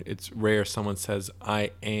to, I mean, it's rare someone says,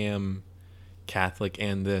 I am Catholic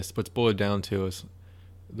and this, but it's boiled down to is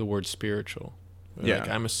the word spiritual. Yeah. Like,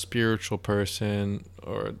 I'm a spiritual person,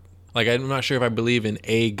 or like, I'm not sure if I believe in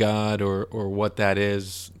a God or what that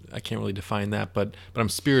is. I can't really define that, but I'm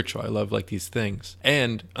spiritual. I love like these things.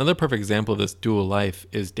 And another perfect example of this dual life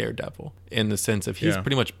is Daredevil, in the sense of he's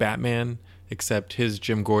pretty much Batman, except his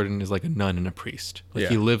Jim Gordon is like a nun and a priest. Like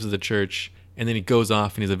he lives at the church, and then he goes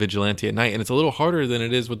off and he's a vigilante at night. And it's a little harder than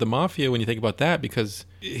it is with the Mafia when you think about that, because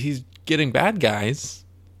he's getting bad guys,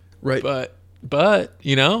 Right. But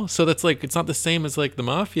you know, so that's like, it's not the same as like the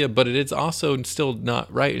Mafia, but it is also still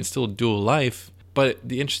not right. It's still dual life. But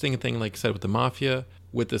the interesting thing, like I said, with the Mafia,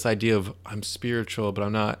 with this idea of I'm spiritual, but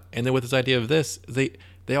I'm not, and then with this idea of this,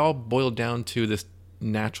 they all boil down to this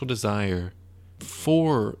natural desire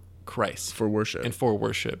for Christ, For worship. and for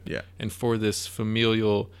worship, Yeah. and for this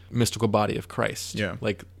familial mystical body of Christ. Yeah.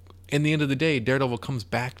 Like, in the end of the day, Daredevil comes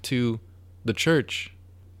back to the church.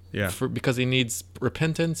 Yeah. Because he needs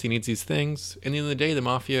repentance, he needs these things. And at the end of the day, the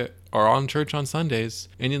Mafia are on church on Sundays.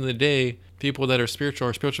 And at the end of the day, people that are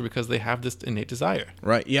spiritual because they have this innate desire.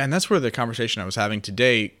 Right. Yeah. And that's where the conversation I was having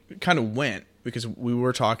today kind of went, because we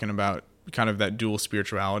were talking about kind of that dual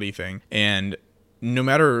spirituality thing. And no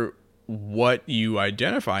matter what you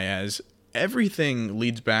identify as, everything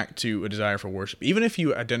leads back to a desire for worship. Even if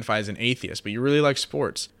you identify as an atheist, but you really like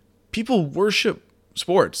sports, people worship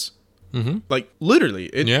sports. Mm-hmm. Like, literally.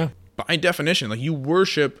 Yeah. By definition, like, you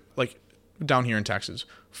worship, like, down here in Texas,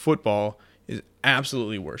 football is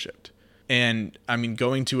absolutely worshipped. And I mean,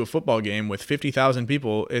 going to a football game with 50,000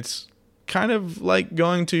 people, it's kind of like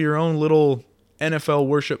going to your own little NFL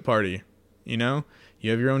worship party. You know,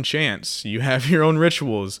 you have your own chants, you have your own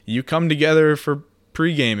rituals, you come together for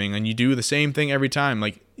pre-gaming, and you do the same thing every time.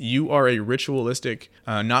 Like, you are a ritualistic,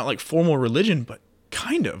 not like formal religion, but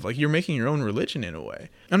kind of like you're making your own religion in a way.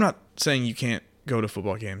 I'm not saying you can't go to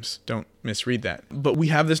football games. Don't misread that. But we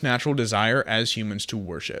have this natural desire as humans to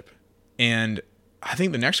worship. And I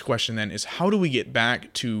think the next question then is, how do we get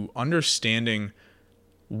back to understanding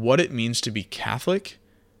what it means to be Catholic?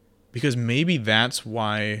 Because maybe that's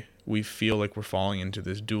why we feel like we're falling into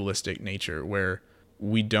this dualistic nature where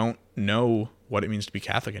we don't know what it means to be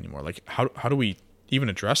Catholic anymore. Like, how do we even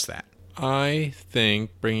address that? I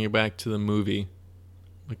think, bringing it back to the movie,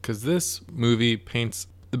 because this movie paints,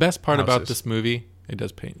 the best part about this movie, it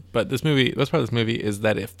does paint, but this movie, the best part of this movie is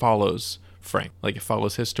that it follows Frank. Like, it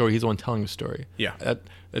follows his story. He's the one telling the story. Yeah.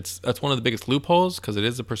 That's one of the biggest loopholes, because it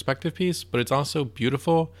is a perspective piece, but it's also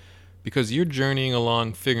beautiful because you're journeying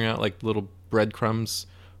along, figuring out like little breadcrumbs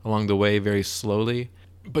along the way very slowly,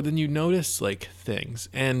 but then you notice like things.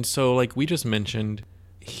 And so, like we just mentioned,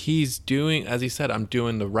 he's doing, as he said, I'm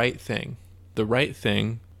doing the right thing. The right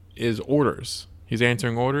thing is orders. He's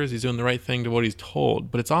answering orders. He's doing the right thing to what he's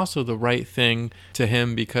told. But it's also the right thing to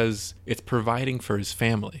him because it's providing for his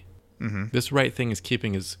family. Mm-hmm. This right thing is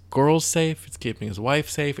keeping his girls safe. It's keeping his wife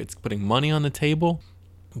safe. It's putting money on the table.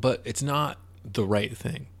 But it's not the right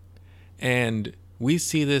thing. And we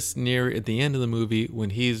see this near at the end of the movie when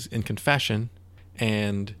he's in confession.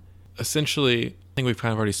 And essentially, I think we've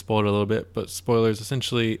kind of already spoiled it a little bit, but spoilers,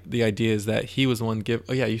 essentially the idea is that he was the one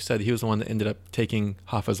you said he was the one that ended up taking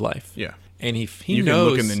Hoffa's life. Yeah. And he you knows,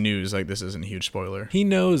 can look in the news, like, this isn't a huge spoiler. He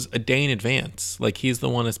knows a day in advance. Like, he's the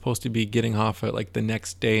one that's supposed to be getting Hoffa like the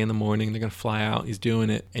next day in the morning. They're going to fly out. He's doing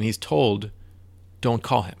it. And he's told, don't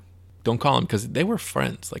call him. Don't call him, because they were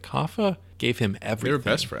friends. Like, Hoffa gave him everything. They were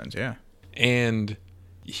best friends, yeah. And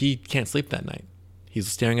he can't sleep that night. He's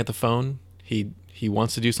staring at the phone. He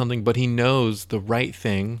wants to do something, but he knows the right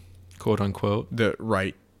thing, quote unquote. The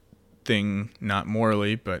right thing, not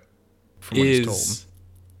morally, but from what he's told.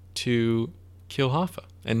 To kill Hoffa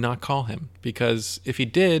and not call him, because if he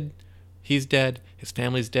did, he's dead, his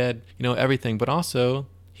family's dead, everything. But also,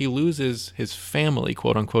 he loses his family,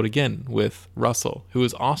 quote unquote, again with Russell, who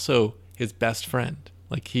is also his best friend.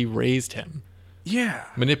 Like, he raised him. Yeah.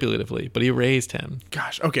 Manipulatively, but he raised him.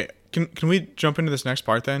 Gosh, okay. Can we jump into this next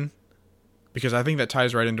part then? Because I think that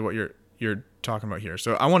ties right into what you're talking about here.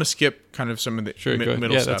 So I want to skip kind of some of the middle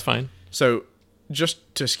stuff. Yeah, that's fine. So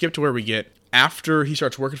just to skip to where we get, after he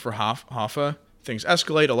starts working for Hoffa, things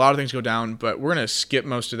escalate, a lot of things go down, but we're going to skip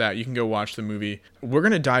most of that. You can go watch the movie. We're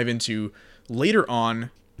going to dive into later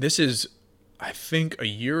on. This is, I think, a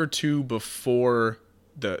year or two before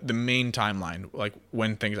the main timeline, like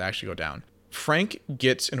when things actually go down. Frank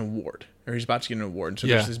gets an award, or he's about to get an award. So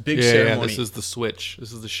there's this big ceremony. Yeah, this is the switch.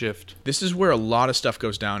 This is the shift. This is where a lot of stuff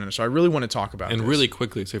goes down, and so I really want to talk about this. And really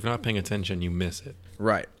quickly, so if you're not paying attention, you miss it.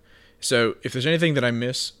 Right. So if there's anything that I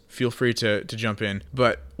miss, feel free to jump in.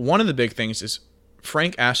 But one of the big things is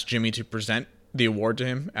Frank asked Jimmy to present the award to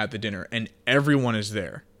him at the dinner, and everyone is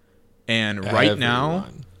there. And right now,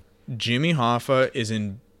 Jimmy Hoffa is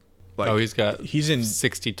in Like, he's in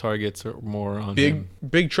 60 targets or more on him.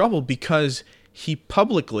 Big trouble because he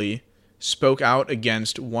publicly spoke out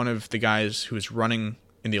against one of the guys who was running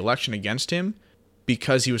in the election against him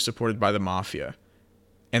because he was supported by the mafia.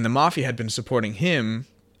 And the mafia had been supporting him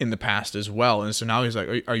in the past as well. And so now he's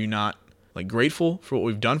like, are you not like grateful for what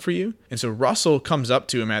we've done for you? And so Russell comes up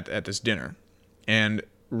to him at this dinner. And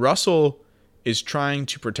Russell is trying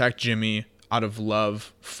to protect Jimmy out of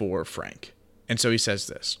love for Frank. And so he says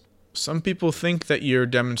this: some people think that you're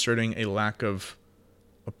demonstrating a lack of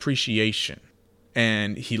appreciation.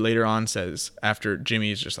 And he later on says, after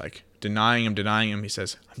Jimmy is just like denying him, he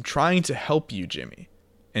says, I'm trying to help you, Jimmy.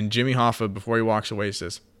 And Jimmy Hoffa, before he walks away,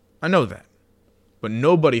 says, I know that, but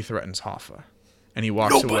nobody threatens Hoffa. And he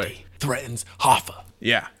walks away. Nobody threatens Hoffa.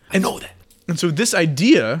 Yeah. I know that. And so this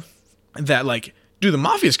idea that, like, dude, the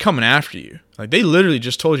mafia's coming after you. Like, they literally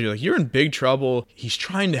just told you, like, you're in big trouble. He's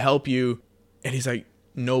trying to help you. And he's like,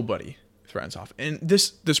 nobody threatens Hoffa. And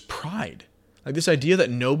this pride, like this idea that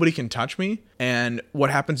nobody can touch me. And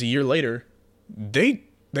what happens a year later, they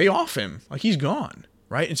off him. Like, he's gone,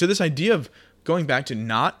 right? And so this idea of going back to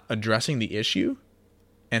not addressing the issue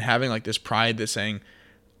and having like this pride that's saying,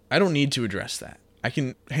 I don't need to address that. I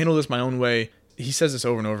can handle this my own way. He says this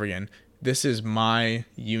over and over again. This is my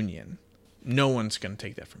union. No one's going to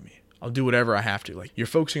take that from me. I'll do whatever I have to. Like, you're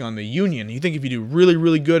focusing on the union. You think if you do really,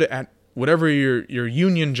 really good at whatever your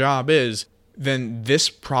union job is, then this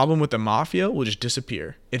problem with the mafia will just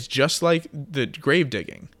disappear. It's just like the grave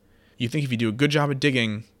digging. You think if you do a good job at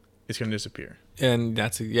digging, it's going to disappear. And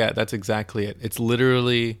that's exactly it. It's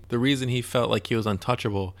literally the reason he felt like he was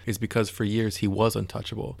untouchable is because for years he was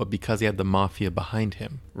untouchable, but because he had the mafia behind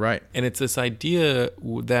him. Right. And it's this idea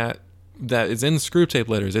that is in Screwtape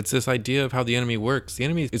Letters. It's this idea of how the enemy works. The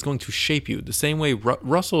enemy is going to shape you the same way.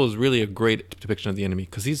 Russell is really a great depiction of the enemy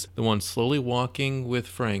because he's the one slowly walking with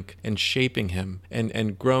Frank and shaping him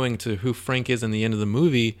and growing to who Frank is in the end of the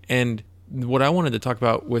movie. And what I wanted to talk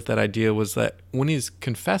about with that idea was that when he's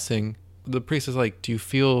confessing, the priest is like, do you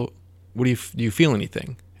feel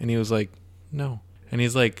anything? And he was like, no. And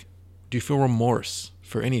he's like, do you feel remorse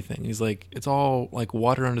for anything? And he's like, it's all like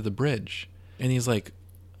water under the bridge. And he's like,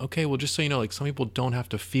 okay, well, just so you know, like some people don't have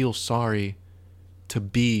to feel sorry to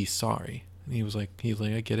be sorry. And he's like,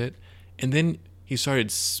 I get it. And then he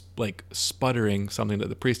started like sputtering something that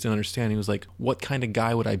the priest didn't understand. He was like, what kind of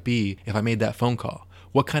guy would I be if I made that phone call?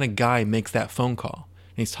 What kind of guy makes that phone call?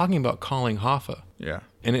 And he's talking about calling Hoffa. Yeah.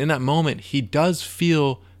 And in that moment, he does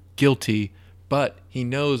feel guilty, but he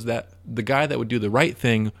knows that the guy that would do the right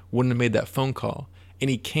thing wouldn't have made that phone call. And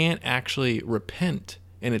he can't actually repent.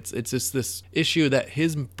 And it's just this issue that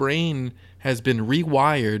his brain has been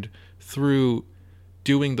rewired through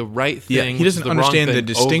doing the right thing. Yeah, he doesn't understand the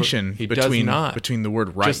distinction between the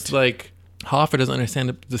word right. Just like Hoffa doesn't understand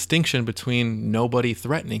the distinction between nobody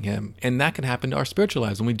threatening him. And that can happen to our spiritual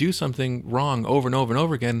lives. When we do something wrong over and over and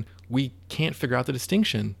over again, we can't figure out the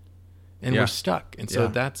distinction. And we're stuck. And so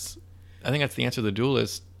I think that's the answer to the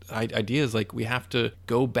dualist idea is like we have to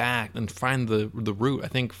go back and find the root. I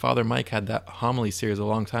think Father Mike had that homily series a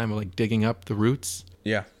long time of like digging up the roots.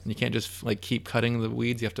 Yeah. And you can't just like keep cutting the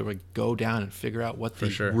weeds. You have to like go down and figure out what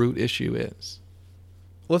the root issue is.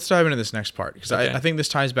 Let's dive into this next part because Okay. I think this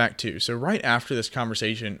ties back too. So right after this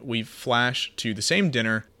conversation, we flash to the same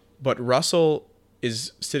dinner, but Russell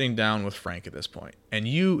is sitting down with Frank at this point. And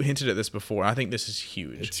you hinted at this before. I think this is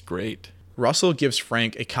huge. It's great. Russell gives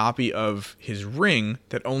Frank a copy of his ring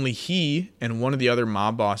that only he and one of the other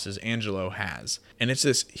mob bosses, Angelo, has. And it's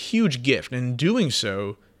this huge gift. And in doing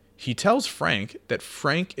so, he tells Frank that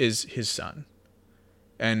Frank is his son.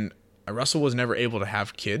 And Russell was never able to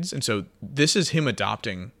have kids. And so this is him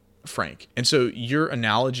adopting Frank. And so your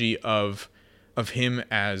analogy of him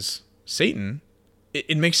as Satan,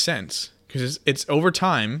 it makes sense. Because it's over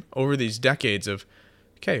time, over these decades of,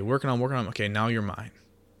 okay, working on, okay, now you're mine.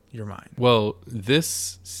 You're mine. Well,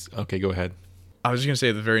 okay, go ahead. I was just going to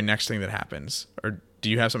say the very next thing that happens. Or do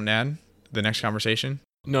you have something to add? The next conversation?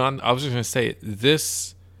 No, I was just going to say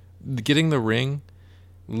getting the ring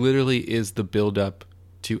literally is the buildup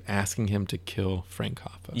to asking him to kill Frank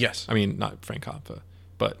Hoffa. Yes. I mean, not Frank Hoffa,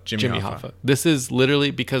 but Jimmy Hoffa. This is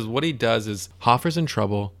literally because what he does is Hoffa's in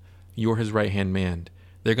trouble. You're his right-hand man.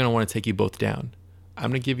 They're going to want to take you both down.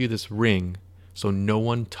 I'm going to give you this ring so no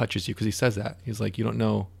one touches you, because he says that. He's like, you don't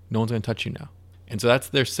know. No one's going to touch you now. And so that's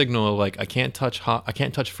their signal of like, I can't touch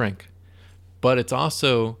Frank. But it's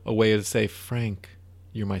also a way to say, Frank,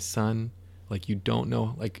 you're my son. Like, you don't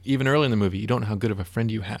know, like even early in the movie, you don't know how good of a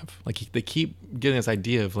friend you have. Like they keep getting this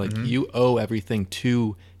idea of like, you owe everything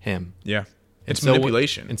to him. Yeah. It's so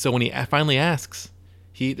manipulation. And so when he finally asks,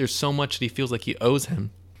 there's so much that he feels like he owes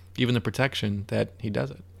him even the protection, that he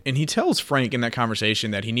does it. And he tells Frank in that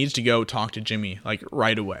conversation that he needs to go talk to Jimmy like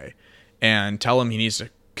right away and tell him he needs to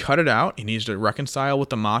cut it out. He needs to reconcile with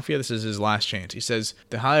the mafia. This is his last chance. He says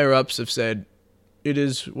the higher ups have said it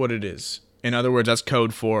is what it is. In other words, that's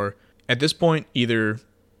code for, at this point, either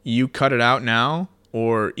you cut it out now,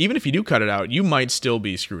 or even if you do cut it out, you might still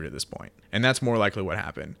be screwed at this point. And that's more likely what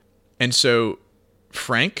happened. And so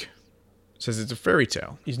Frank says it's a fairy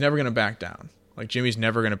tale. He's never going to back down. Like, Jimmy's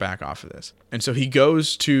never going to back off of this. And so he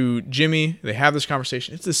goes to Jimmy. They have this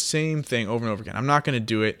conversation. It's the same thing over and over again. I'm not going to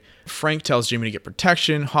do it. Frank tells Jimmy to get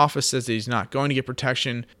protection. Hoffa says that he's not going to get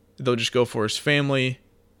protection. They'll just go for his family,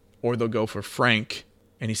 or they'll go for Frank.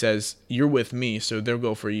 And he says, you're with me, so they'll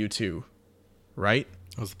go for you too. Right?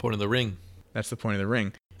 That was the point of the ring. That's the point of the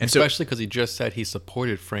ring. And especially because he just said he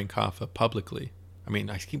supported Frank Hoffa publicly. I mean,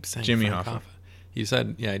 I keep saying Jimmy Frank Hoffa. He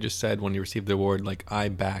said, I just said when he received the award, like, I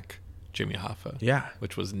back Jimmy Hoffa. Yeah.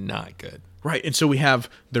 Which was not good. Right. And so we have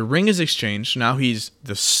the ring is exchanged. Now he's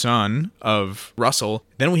the son of Russell.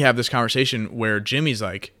 Then we have this conversation where Jimmy's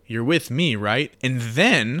like, you're with me, right? And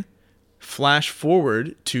then flash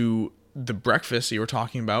forward to the breakfast you were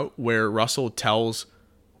talking about, where Russell tells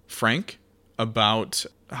Frank about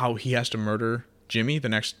how he has to murder Jimmy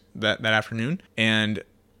that afternoon. And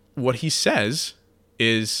what he says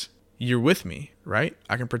is, you're with me, right?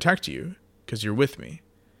 I can protect you because you're with me.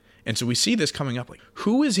 And so we see this coming up, like,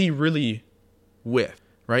 who is he really with,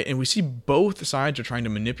 right? And we see both sides are trying to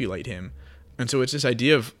manipulate him. And so it's this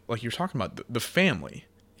idea of, like you're talking about, the family.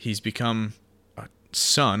 He's become a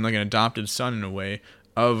son, like an adopted son in a way,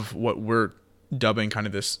 of what we're dubbing kind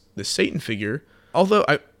of this Satan figure. Although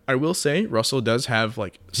I will say Russell does have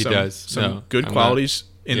like some good qualities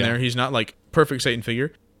in there. He's not like perfect Satan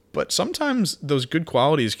figure, but sometimes those good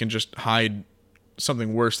qualities can just hide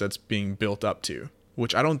something worse that's being built up to,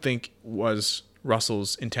 which I don't think was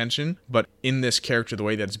Russell's intention, but in this character, the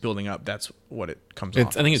way that it's building up, that's what it comes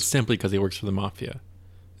off. I think it's simply because he works for the mafia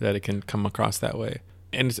that it can come across that way.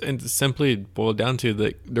 And it's simply boiled down to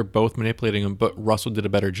that they're both manipulating him, but Russell did a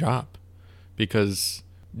better job because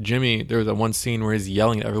Jimmy, there was that one scene where he's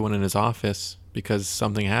yelling at everyone in his office because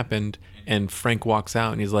something happened, and Frank walks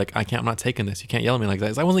out and he's like, I'm not taking this. You can't yell at me like that.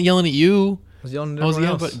 He's like, I wasn't yelling at you. I was yelling at everyone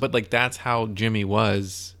else. But like, that's how Jimmy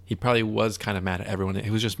was. He probably was kind of mad at everyone. He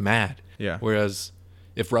was just mad. Yeah. Whereas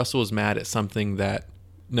if Russell was mad at something that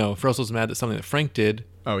Frank did,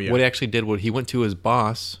 what he actually did was he went to his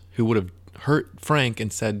boss, who would have hurt Frank,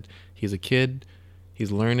 and said, he's a kid,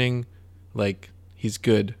 he's learning, like, he's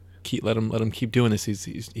good. Let him keep doing this.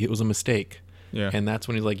 It was a mistake. Yeah. And that's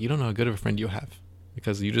when he's like, you don't know how good of a friend you have,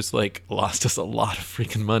 because you just like lost us a lot of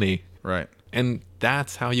freaking money. Right. And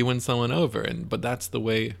that's how you win someone over. But that's the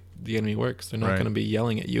way the enemy works. They're not going to be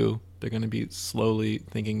yelling at you. They're going to be slowly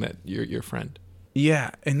thinking that you're your friend.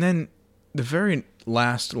 Yeah. And then the very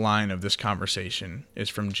last line of this conversation is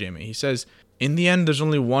from Jimmy. He says, in the end, there's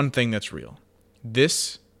only one thing that's real.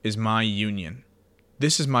 This is my union.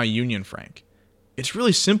 This is my union, Frank. It's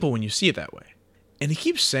really simple when you see it that way. And he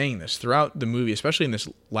keeps saying this throughout the movie, especially in this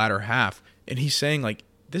latter half. And he's saying, like,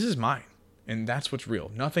 this is mine. And that's what's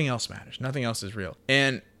real. Nothing else matters. Nothing else is real.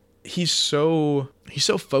 And he's so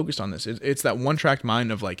focused on this. It's that one-track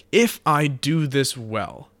mind of, like, if I do this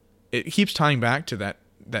well, it keeps tying back to that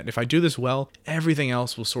if I do this well, everything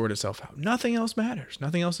else will sort itself out. Nothing else matters.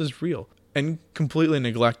 Nothing else is real. And completely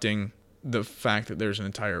neglecting the fact that there's an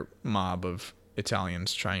entire mob of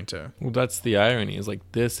Italians trying to... Well, that's the irony. Is like,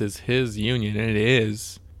 this is his union, and it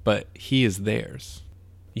is, but he is theirs.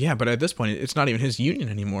 Yeah, but at this point, it's not even his union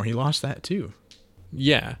anymore. He lost that too.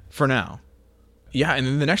 Yeah. For now. Yeah, and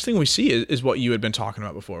then the next thing we see is what you had been talking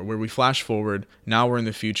about before, where we flash forward, now we're in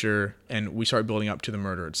the future, and we start building up to the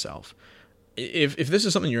murder itself. If this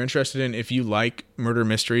is something you're interested in, if you like murder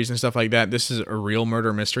mysteries and stuff like that, this is a real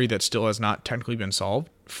murder mystery that still has not technically been solved.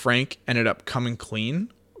 Frank ended up coming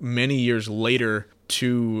clean many years later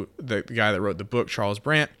to the guy that wrote the book, Charles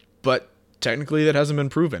Brandt, but technically that hasn't been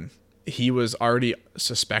proven. He was already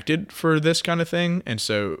suspected for this kind of thing, and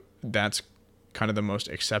so that's kind of the most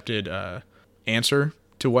accepted answer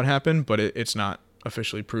to what happened, but it's not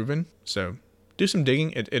officially proven. So do some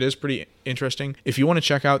digging. It is pretty interesting. If you want to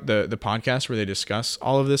check out the podcast where they discuss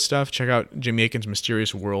all of this stuff, check out Jimmy Akin's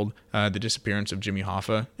Mysterious World, the disappearance of Jimmy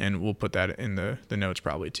Hoffa, and we'll put that in the notes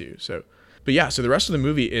probably too. So, but yeah, so the rest of the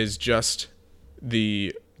movie is just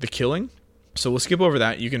the killing. So we'll skip over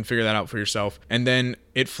that. You can figure that out for yourself. And then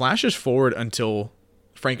it flashes forward until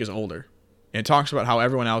Frank is older. And it talks about how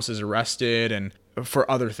everyone else is arrested and for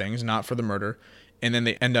other things, not for the murder. And then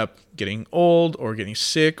they end up getting old or getting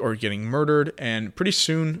sick or getting murdered. And pretty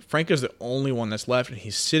soon, Frank is the only one that's left. And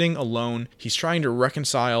he's sitting alone. He's trying to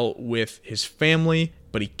reconcile with his family,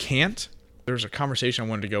 but he can't. There's a conversation I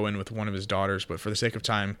wanted to go in with one of his daughters, but for the sake of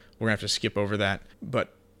time, we're going to have to skip over that.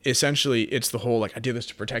 But essentially, it's the whole, like, I did this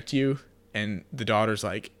to protect you. And the daughter's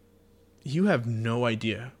like, you have no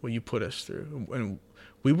idea what you put us through. And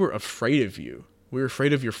we were afraid of you. We were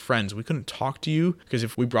afraid of your friends. We couldn't talk to you because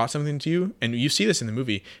if we brought something to you, and you see this in the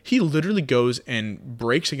movie, he literally goes and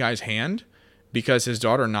breaks a guy's hand because his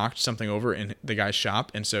daughter knocked something over in the guy's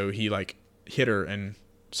shop. And so he like hit her and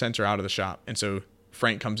sent her out of the shop. And so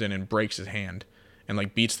Frank comes in and breaks his hand and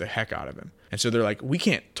like beats the heck out of him. And so they're like, we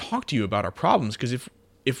can't talk to you about our problems because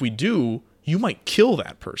if we do, you might kill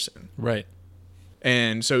that person. Right.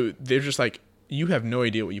 And so they're just like, you have no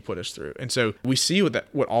idea what you put us through. And so we see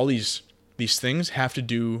what all these things have to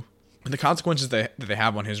do with the consequences that they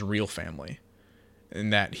have on his real family,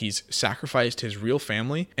 and that he's sacrificed his real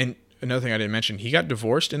family. And another thing I didn't mention, he got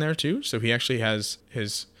divorced in there too. So he actually has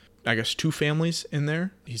his, I guess, 2 families in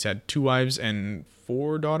there. He's had 2 wives and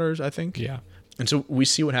 4 daughters, I think. Yeah. And so we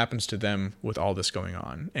see what happens to them with all this going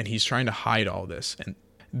on. And he's trying to hide all this. And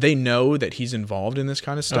they know that he's involved in this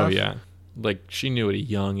kind of stuff. Oh, yeah. Like, she knew at a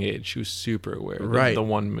young age. She was super aware. Right. The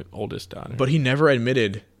one oldest daughter. But he never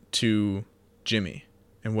admitted to Jimmy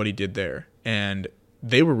and what he did there. And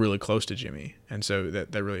they were really close to Jimmy. And so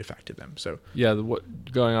that really affected them. So yeah,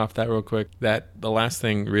 going off that real quick, that the last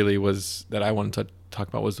thing really was that I wanted to talk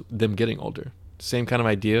about was them getting older. Same kind of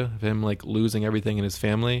idea of him like losing everything in his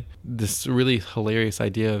family. This really hilarious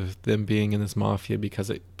idea of them being in this mafia because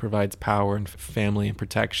it provides power and family and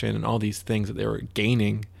protection and all these things that they were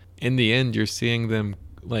gaining. In the end, you're seeing them,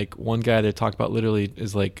 like, one guy they talk about literally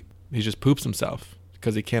is like, he just poops himself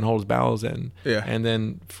because he can't hold his bowels in. Yeah. And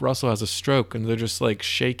then Russell has a stroke and they're just like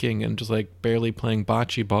shaking and just like barely playing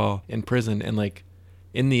bocce ball in prison. And like,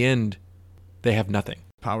 in the end, they have nothing.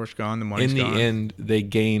 Power's gone, the money's gone. In the end, they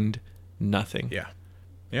gained nothing. Yeah.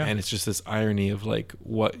 Yeah. And it's just this irony of like,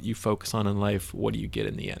 what you focus on in life, what do you get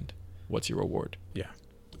in the end? What's your reward? Yeah.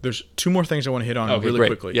 There's 2 more things I want to hit on really great.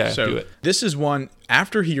 quickly. Yeah, so do it. This is one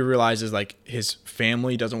after he realizes like his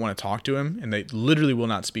family doesn't want to talk to him and they literally will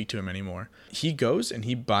not speak to him anymore. He goes and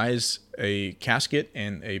he buys a casket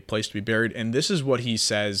and a place to be buried. And this is what he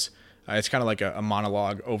says. It's kind of like a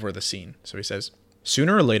monologue over the scene. So he says,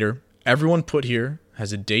 sooner or later, everyone put here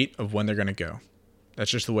has a date of when they're going to go. That's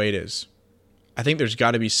just the way it is. I think there's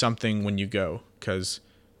got to be something when you go, because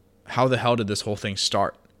how the hell did this whole thing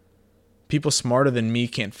start? People smarter than me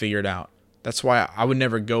can't figure it out. That's why I would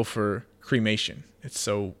never go for cremation. It's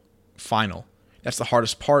so final. That's the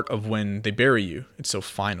hardest part of when they bury you. It's so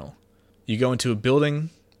final. You go into a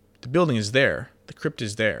building, the building is there. The crypt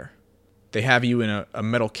is there. They have you in a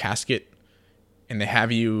metal casket, and they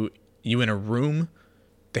have you in a room.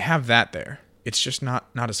 They have that there. It's just not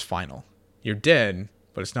as final. You're dead,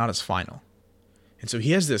 but it's not as final. And so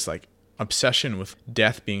he has this like obsession with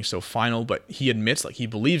death being so final, but he admits like he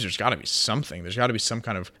believes there's got to be something. There's got to be some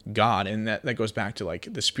kind of God, and that goes back to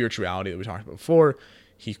like the spirituality that we talked about before.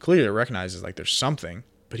 He clearly recognizes like there's something,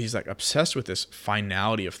 but he's like obsessed with this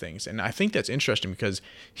finality of things. And I think that's interesting because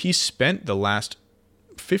he spent the last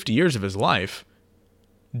 50 years of his life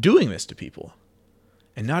doing this to people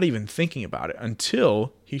and not even thinking about it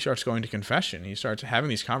until he starts going to confession. He starts having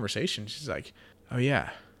these conversations. He's like, oh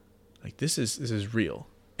yeah, like this is real.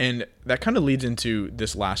 And that kind of leads into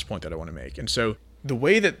this last point that I want to make. And so the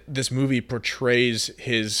way that this movie portrays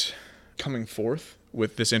his coming forth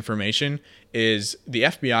with this information is the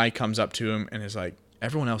FBI comes up to him and is like,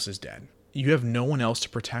 everyone else is dead. You have no one else to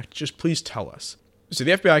protect. Just please tell us. So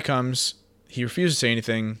the FBI comes. He refuses to say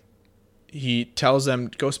anything. He tells them,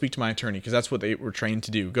 go speak to my attorney, because that's what they were trained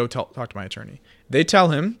to do. Go talk to my attorney. They tell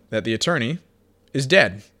him that the attorney is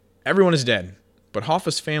dead. Everyone is dead. But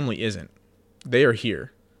Hoffa's family isn't. They are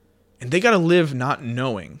here. And they got to live not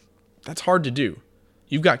knowing. That's hard to do.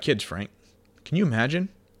 You've got kids, Frank. Can you imagine?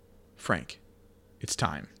 Frank, it's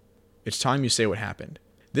time. It's time you say what happened.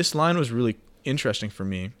 This line was really interesting for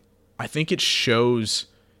me. I think it shows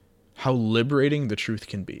how liberating the truth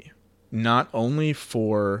can be. Not only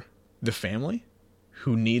for the family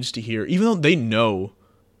who needs to hear, even though they know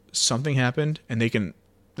something happened and they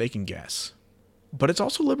can guess. But it's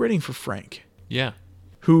also liberating for Frank. Yeah.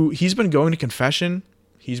 Who he's been going to confession.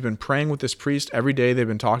 He's been praying with this priest every day. They've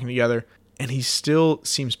been talking together. And he still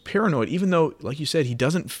seems paranoid, even though, like you said, he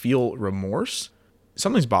doesn't feel remorse.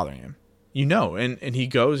 Something's bothering him. You know, and he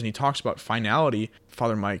goes and he talks about finality.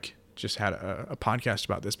 Father Mike just had a podcast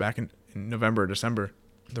about this back in November or December.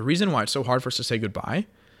 The reason why it's so hard for us to say goodbye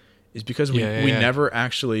is because we never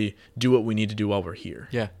actually do what we need to do while we're here.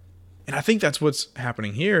 Yeah. And I think that's what's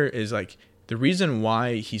happening here is like the reason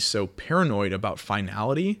why he's so paranoid about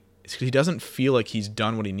finality is because he doesn't feel like he's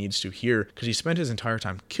done what he needs to here, because he spent his entire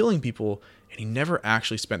time killing people and he never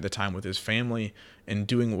actually spent the time with his family and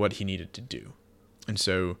doing what he needed to do. And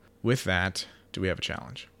so with that, do we have a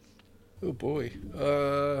challenge? Oh boy.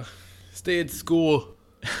 Stay at school.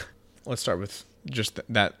 Let's start with just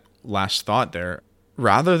that last thought there.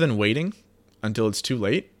 Rather than waiting until it's too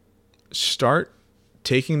late, start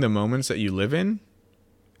taking the moments that you live in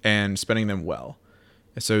and spending them well.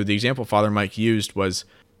 And so the example Father Mike used was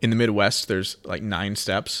in the Midwest, there's like 9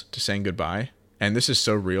 steps to saying goodbye. And this is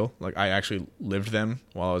so real. Like I actually lived them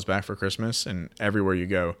while I was back for Christmas, and everywhere you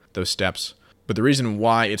go, those steps. But the reason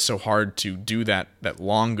why it's so hard to do that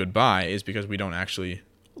long goodbye is because we don't actually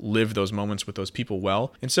live those moments with those people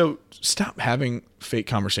well. And so stop having fake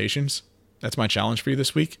conversations. That's my challenge for you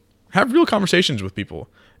this week. Have real conversations with people.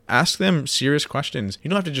 Ask them serious questions. You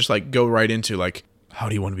don't have to just like go right into like, how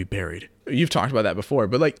do you want to be buried? You've talked about that before,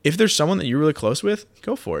 but like if there's someone that you're really close with,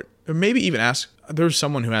 go for it. Or maybe even ask, there's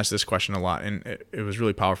someone who asked this question a lot and it was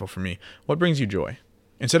really powerful for me. What brings you joy?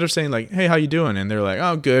 Instead of saying like, hey, how you doing? And they're like,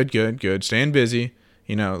 oh, good. Staying busy.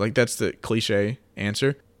 You know, like that's the cliche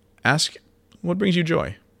answer. Ask, what brings you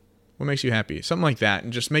joy? What makes you happy? Something like that.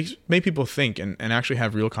 And just make people think and actually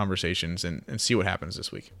have real conversations and see what happens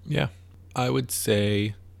this week. Yeah. I would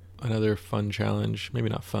say another fun challenge, maybe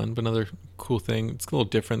not fun, but another cool thing, it's a little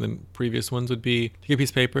different than previous ones, would be take a piece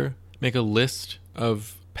of paper, make a list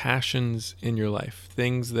of passions in your life,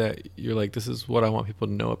 things that you're like, this is what I want people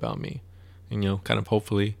to know about me. And, you know, kind of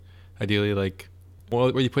hopefully, ideally, like,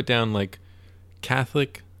 well, where you put down like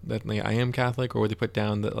Catholic, that like, I am Catholic, or where they put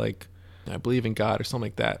down that like I believe in God or something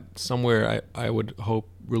like that. Somewhere I would hope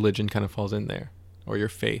religion kind of falls in there, or your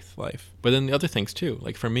faith life. But then the other things too,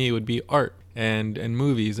 like for me it would be art and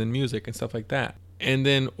movies and music and stuff like that. And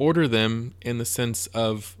then order them in the sense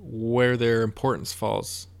of where their importance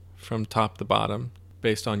falls from top to bottom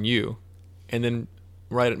based on you. And then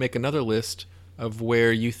make another list of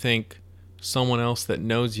where you think someone else that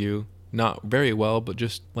knows you, not very well, but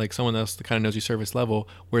just like someone else that kind of knows you surface level,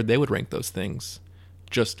 where they would rank those things.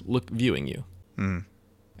 Just viewing you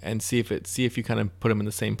and see if you kind of put them in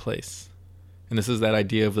the same place. And this is that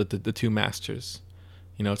idea of the two masters.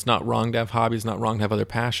 You know, it's not wrong to have hobbies, not wrong to have other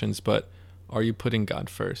passions, but are you putting God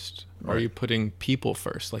first? Right. Are you putting people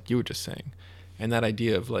first, like you were just saying? And that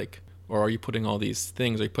idea of like, or are you putting all these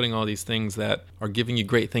things? Are you putting all these things that are giving you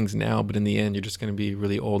great things now, but in the end you're just going to be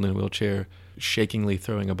really old in a wheelchair, shakingly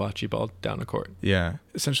throwing a bocce ball down a court? Yeah,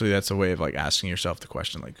 essentially that's a way of like asking yourself the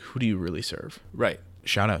question, like, who do you really serve? Right.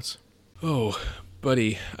 Shout-outs. Oh,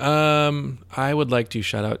 buddy. I would like to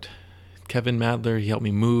shout out Kevin Madler. He helped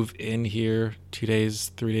me move in here 3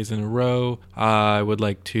 days in a row. I would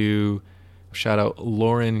like to shout out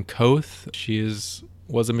Lauren Koth. She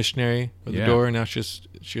was a missionary with the door. Now she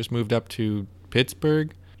just moved up to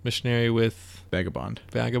Pittsburgh, missionary with Vagabond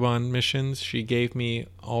Missions. She gave me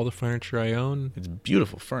all the furniture I own. It's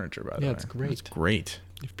beautiful furniture, by the way. Yeah, it's great. It's great.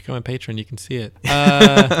 If you become a patron, you can see it.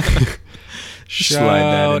 Slide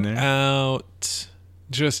that in there. Out.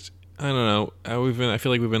 Just, I don't know. I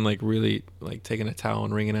feel like we've been like really like taking a towel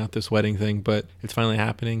and wringing out this wedding thing, but it's finally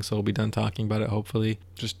happening, so we'll be done talking about it, hopefully.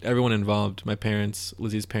 Just everyone involved, my parents,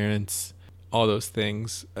 Lizzie's parents, all those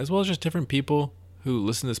things, as well as just different people who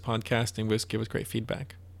listen to this podcast and give us great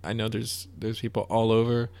feedback. I know there's people all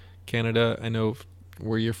over Canada. I know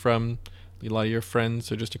where you're from. A lot of your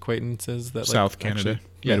friends are just acquaintances that like South Canada,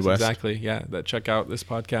 yes, Midwest. Exactly. Yeah, that check out this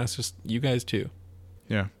podcast. Just you guys too.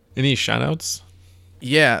 Yeah. Any shout outs?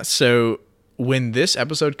 Yeah. So when this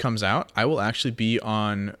episode comes out, I will actually be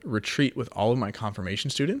on retreat with all of my confirmation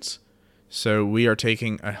students. So we are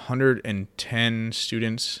taking 110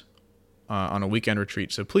 students on a weekend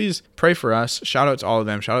retreat. So please pray for us. Shout out to all of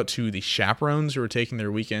them. Shout out to the chaperones who are taking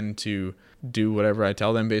their weekend to do whatever I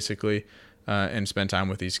tell them, basically, and spend time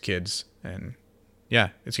with these kids. And yeah,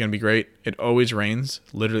 it's going to be great. It always rains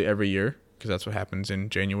literally every year because that's what happens in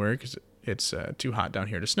January because it's too hot down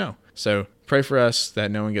here to snow. So pray for us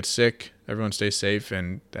that no one gets sick, everyone stays safe,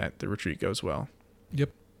 and that the retreat goes well.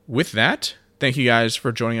 Yep. With that, thank you guys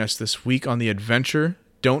for joining us this week on the adventure.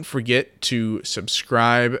 Don't forget to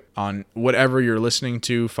subscribe on whatever you're listening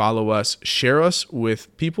to. Follow us. Share us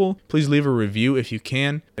with people. Please leave a review if you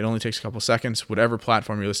can. It only takes a couple seconds. Whatever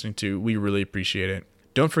platform you're listening to, we really appreciate it.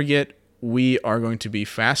 Don't forget, we are going to be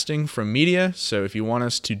fasting from media. So if you want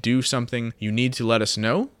us to do something, you need to let us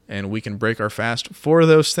know, and we can break our fast for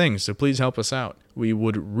those things. So please help us out. We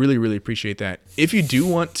would really, really appreciate that. If you do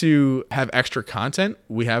want to have extra content,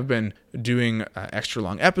 we have been doing extra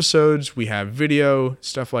long episodes. We have video,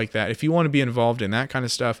 stuff like that. If you want to be involved in that kind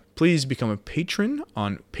of stuff, please become a patron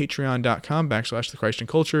on patreon.com/The Christ and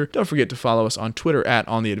Culture. Don't forget to follow us on Twitter at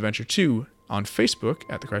OnTheAdventure2, on Facebook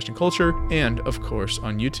at The Christ and Culture, and of course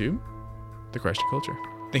on YouTube, The Christ and Culture.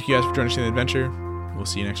 Thank you guys for joining us in the adventure. We'll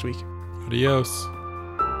see you next week. Adios.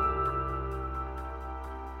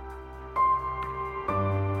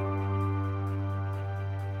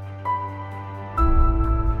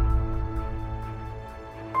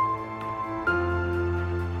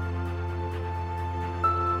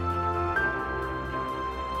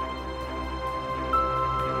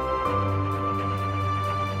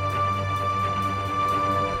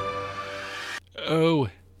 Oh,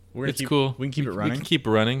 it's cool. We can keep it running. We can keep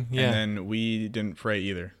running. Yeah. And then we didn't pray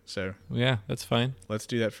either. So yeah, that's fine. let's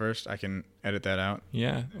do that first. I can edit that out.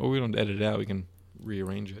 Yeah. Or we don't edit it out. We can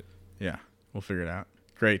rearrange it. Yeah, we'll figure it out.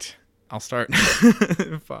 Great. I'll start.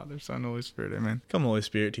 Father, Son, Holy Spirit. Amen. Come, Holy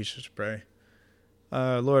Spirit, teach us to pray.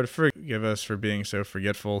 Lord, forgive us for being so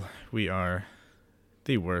forgetful. We are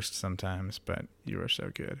the worst sometimes, but you are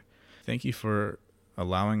so good. Thank you for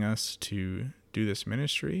allowing us to do this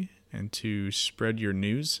ministry and to spread your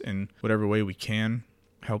news in whatever way we can.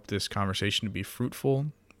 Help this conversation to be fruitful.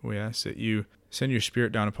 We ask that you send your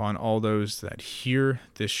Spirit down upon all those that hear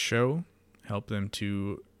this show. Help them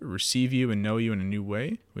to receive you and know you in a new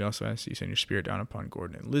way. We also ask that you send your Spirit down upon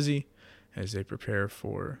Gordon and Lizzie as they prepare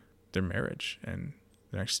for their marriage and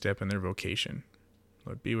the next step in their vocation.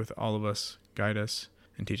 Lord, be with all of us, guide us,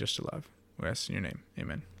 and teach us to love. We ask in your name.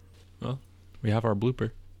 Amen. Well, we have our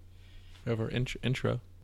blooper. We have our intro.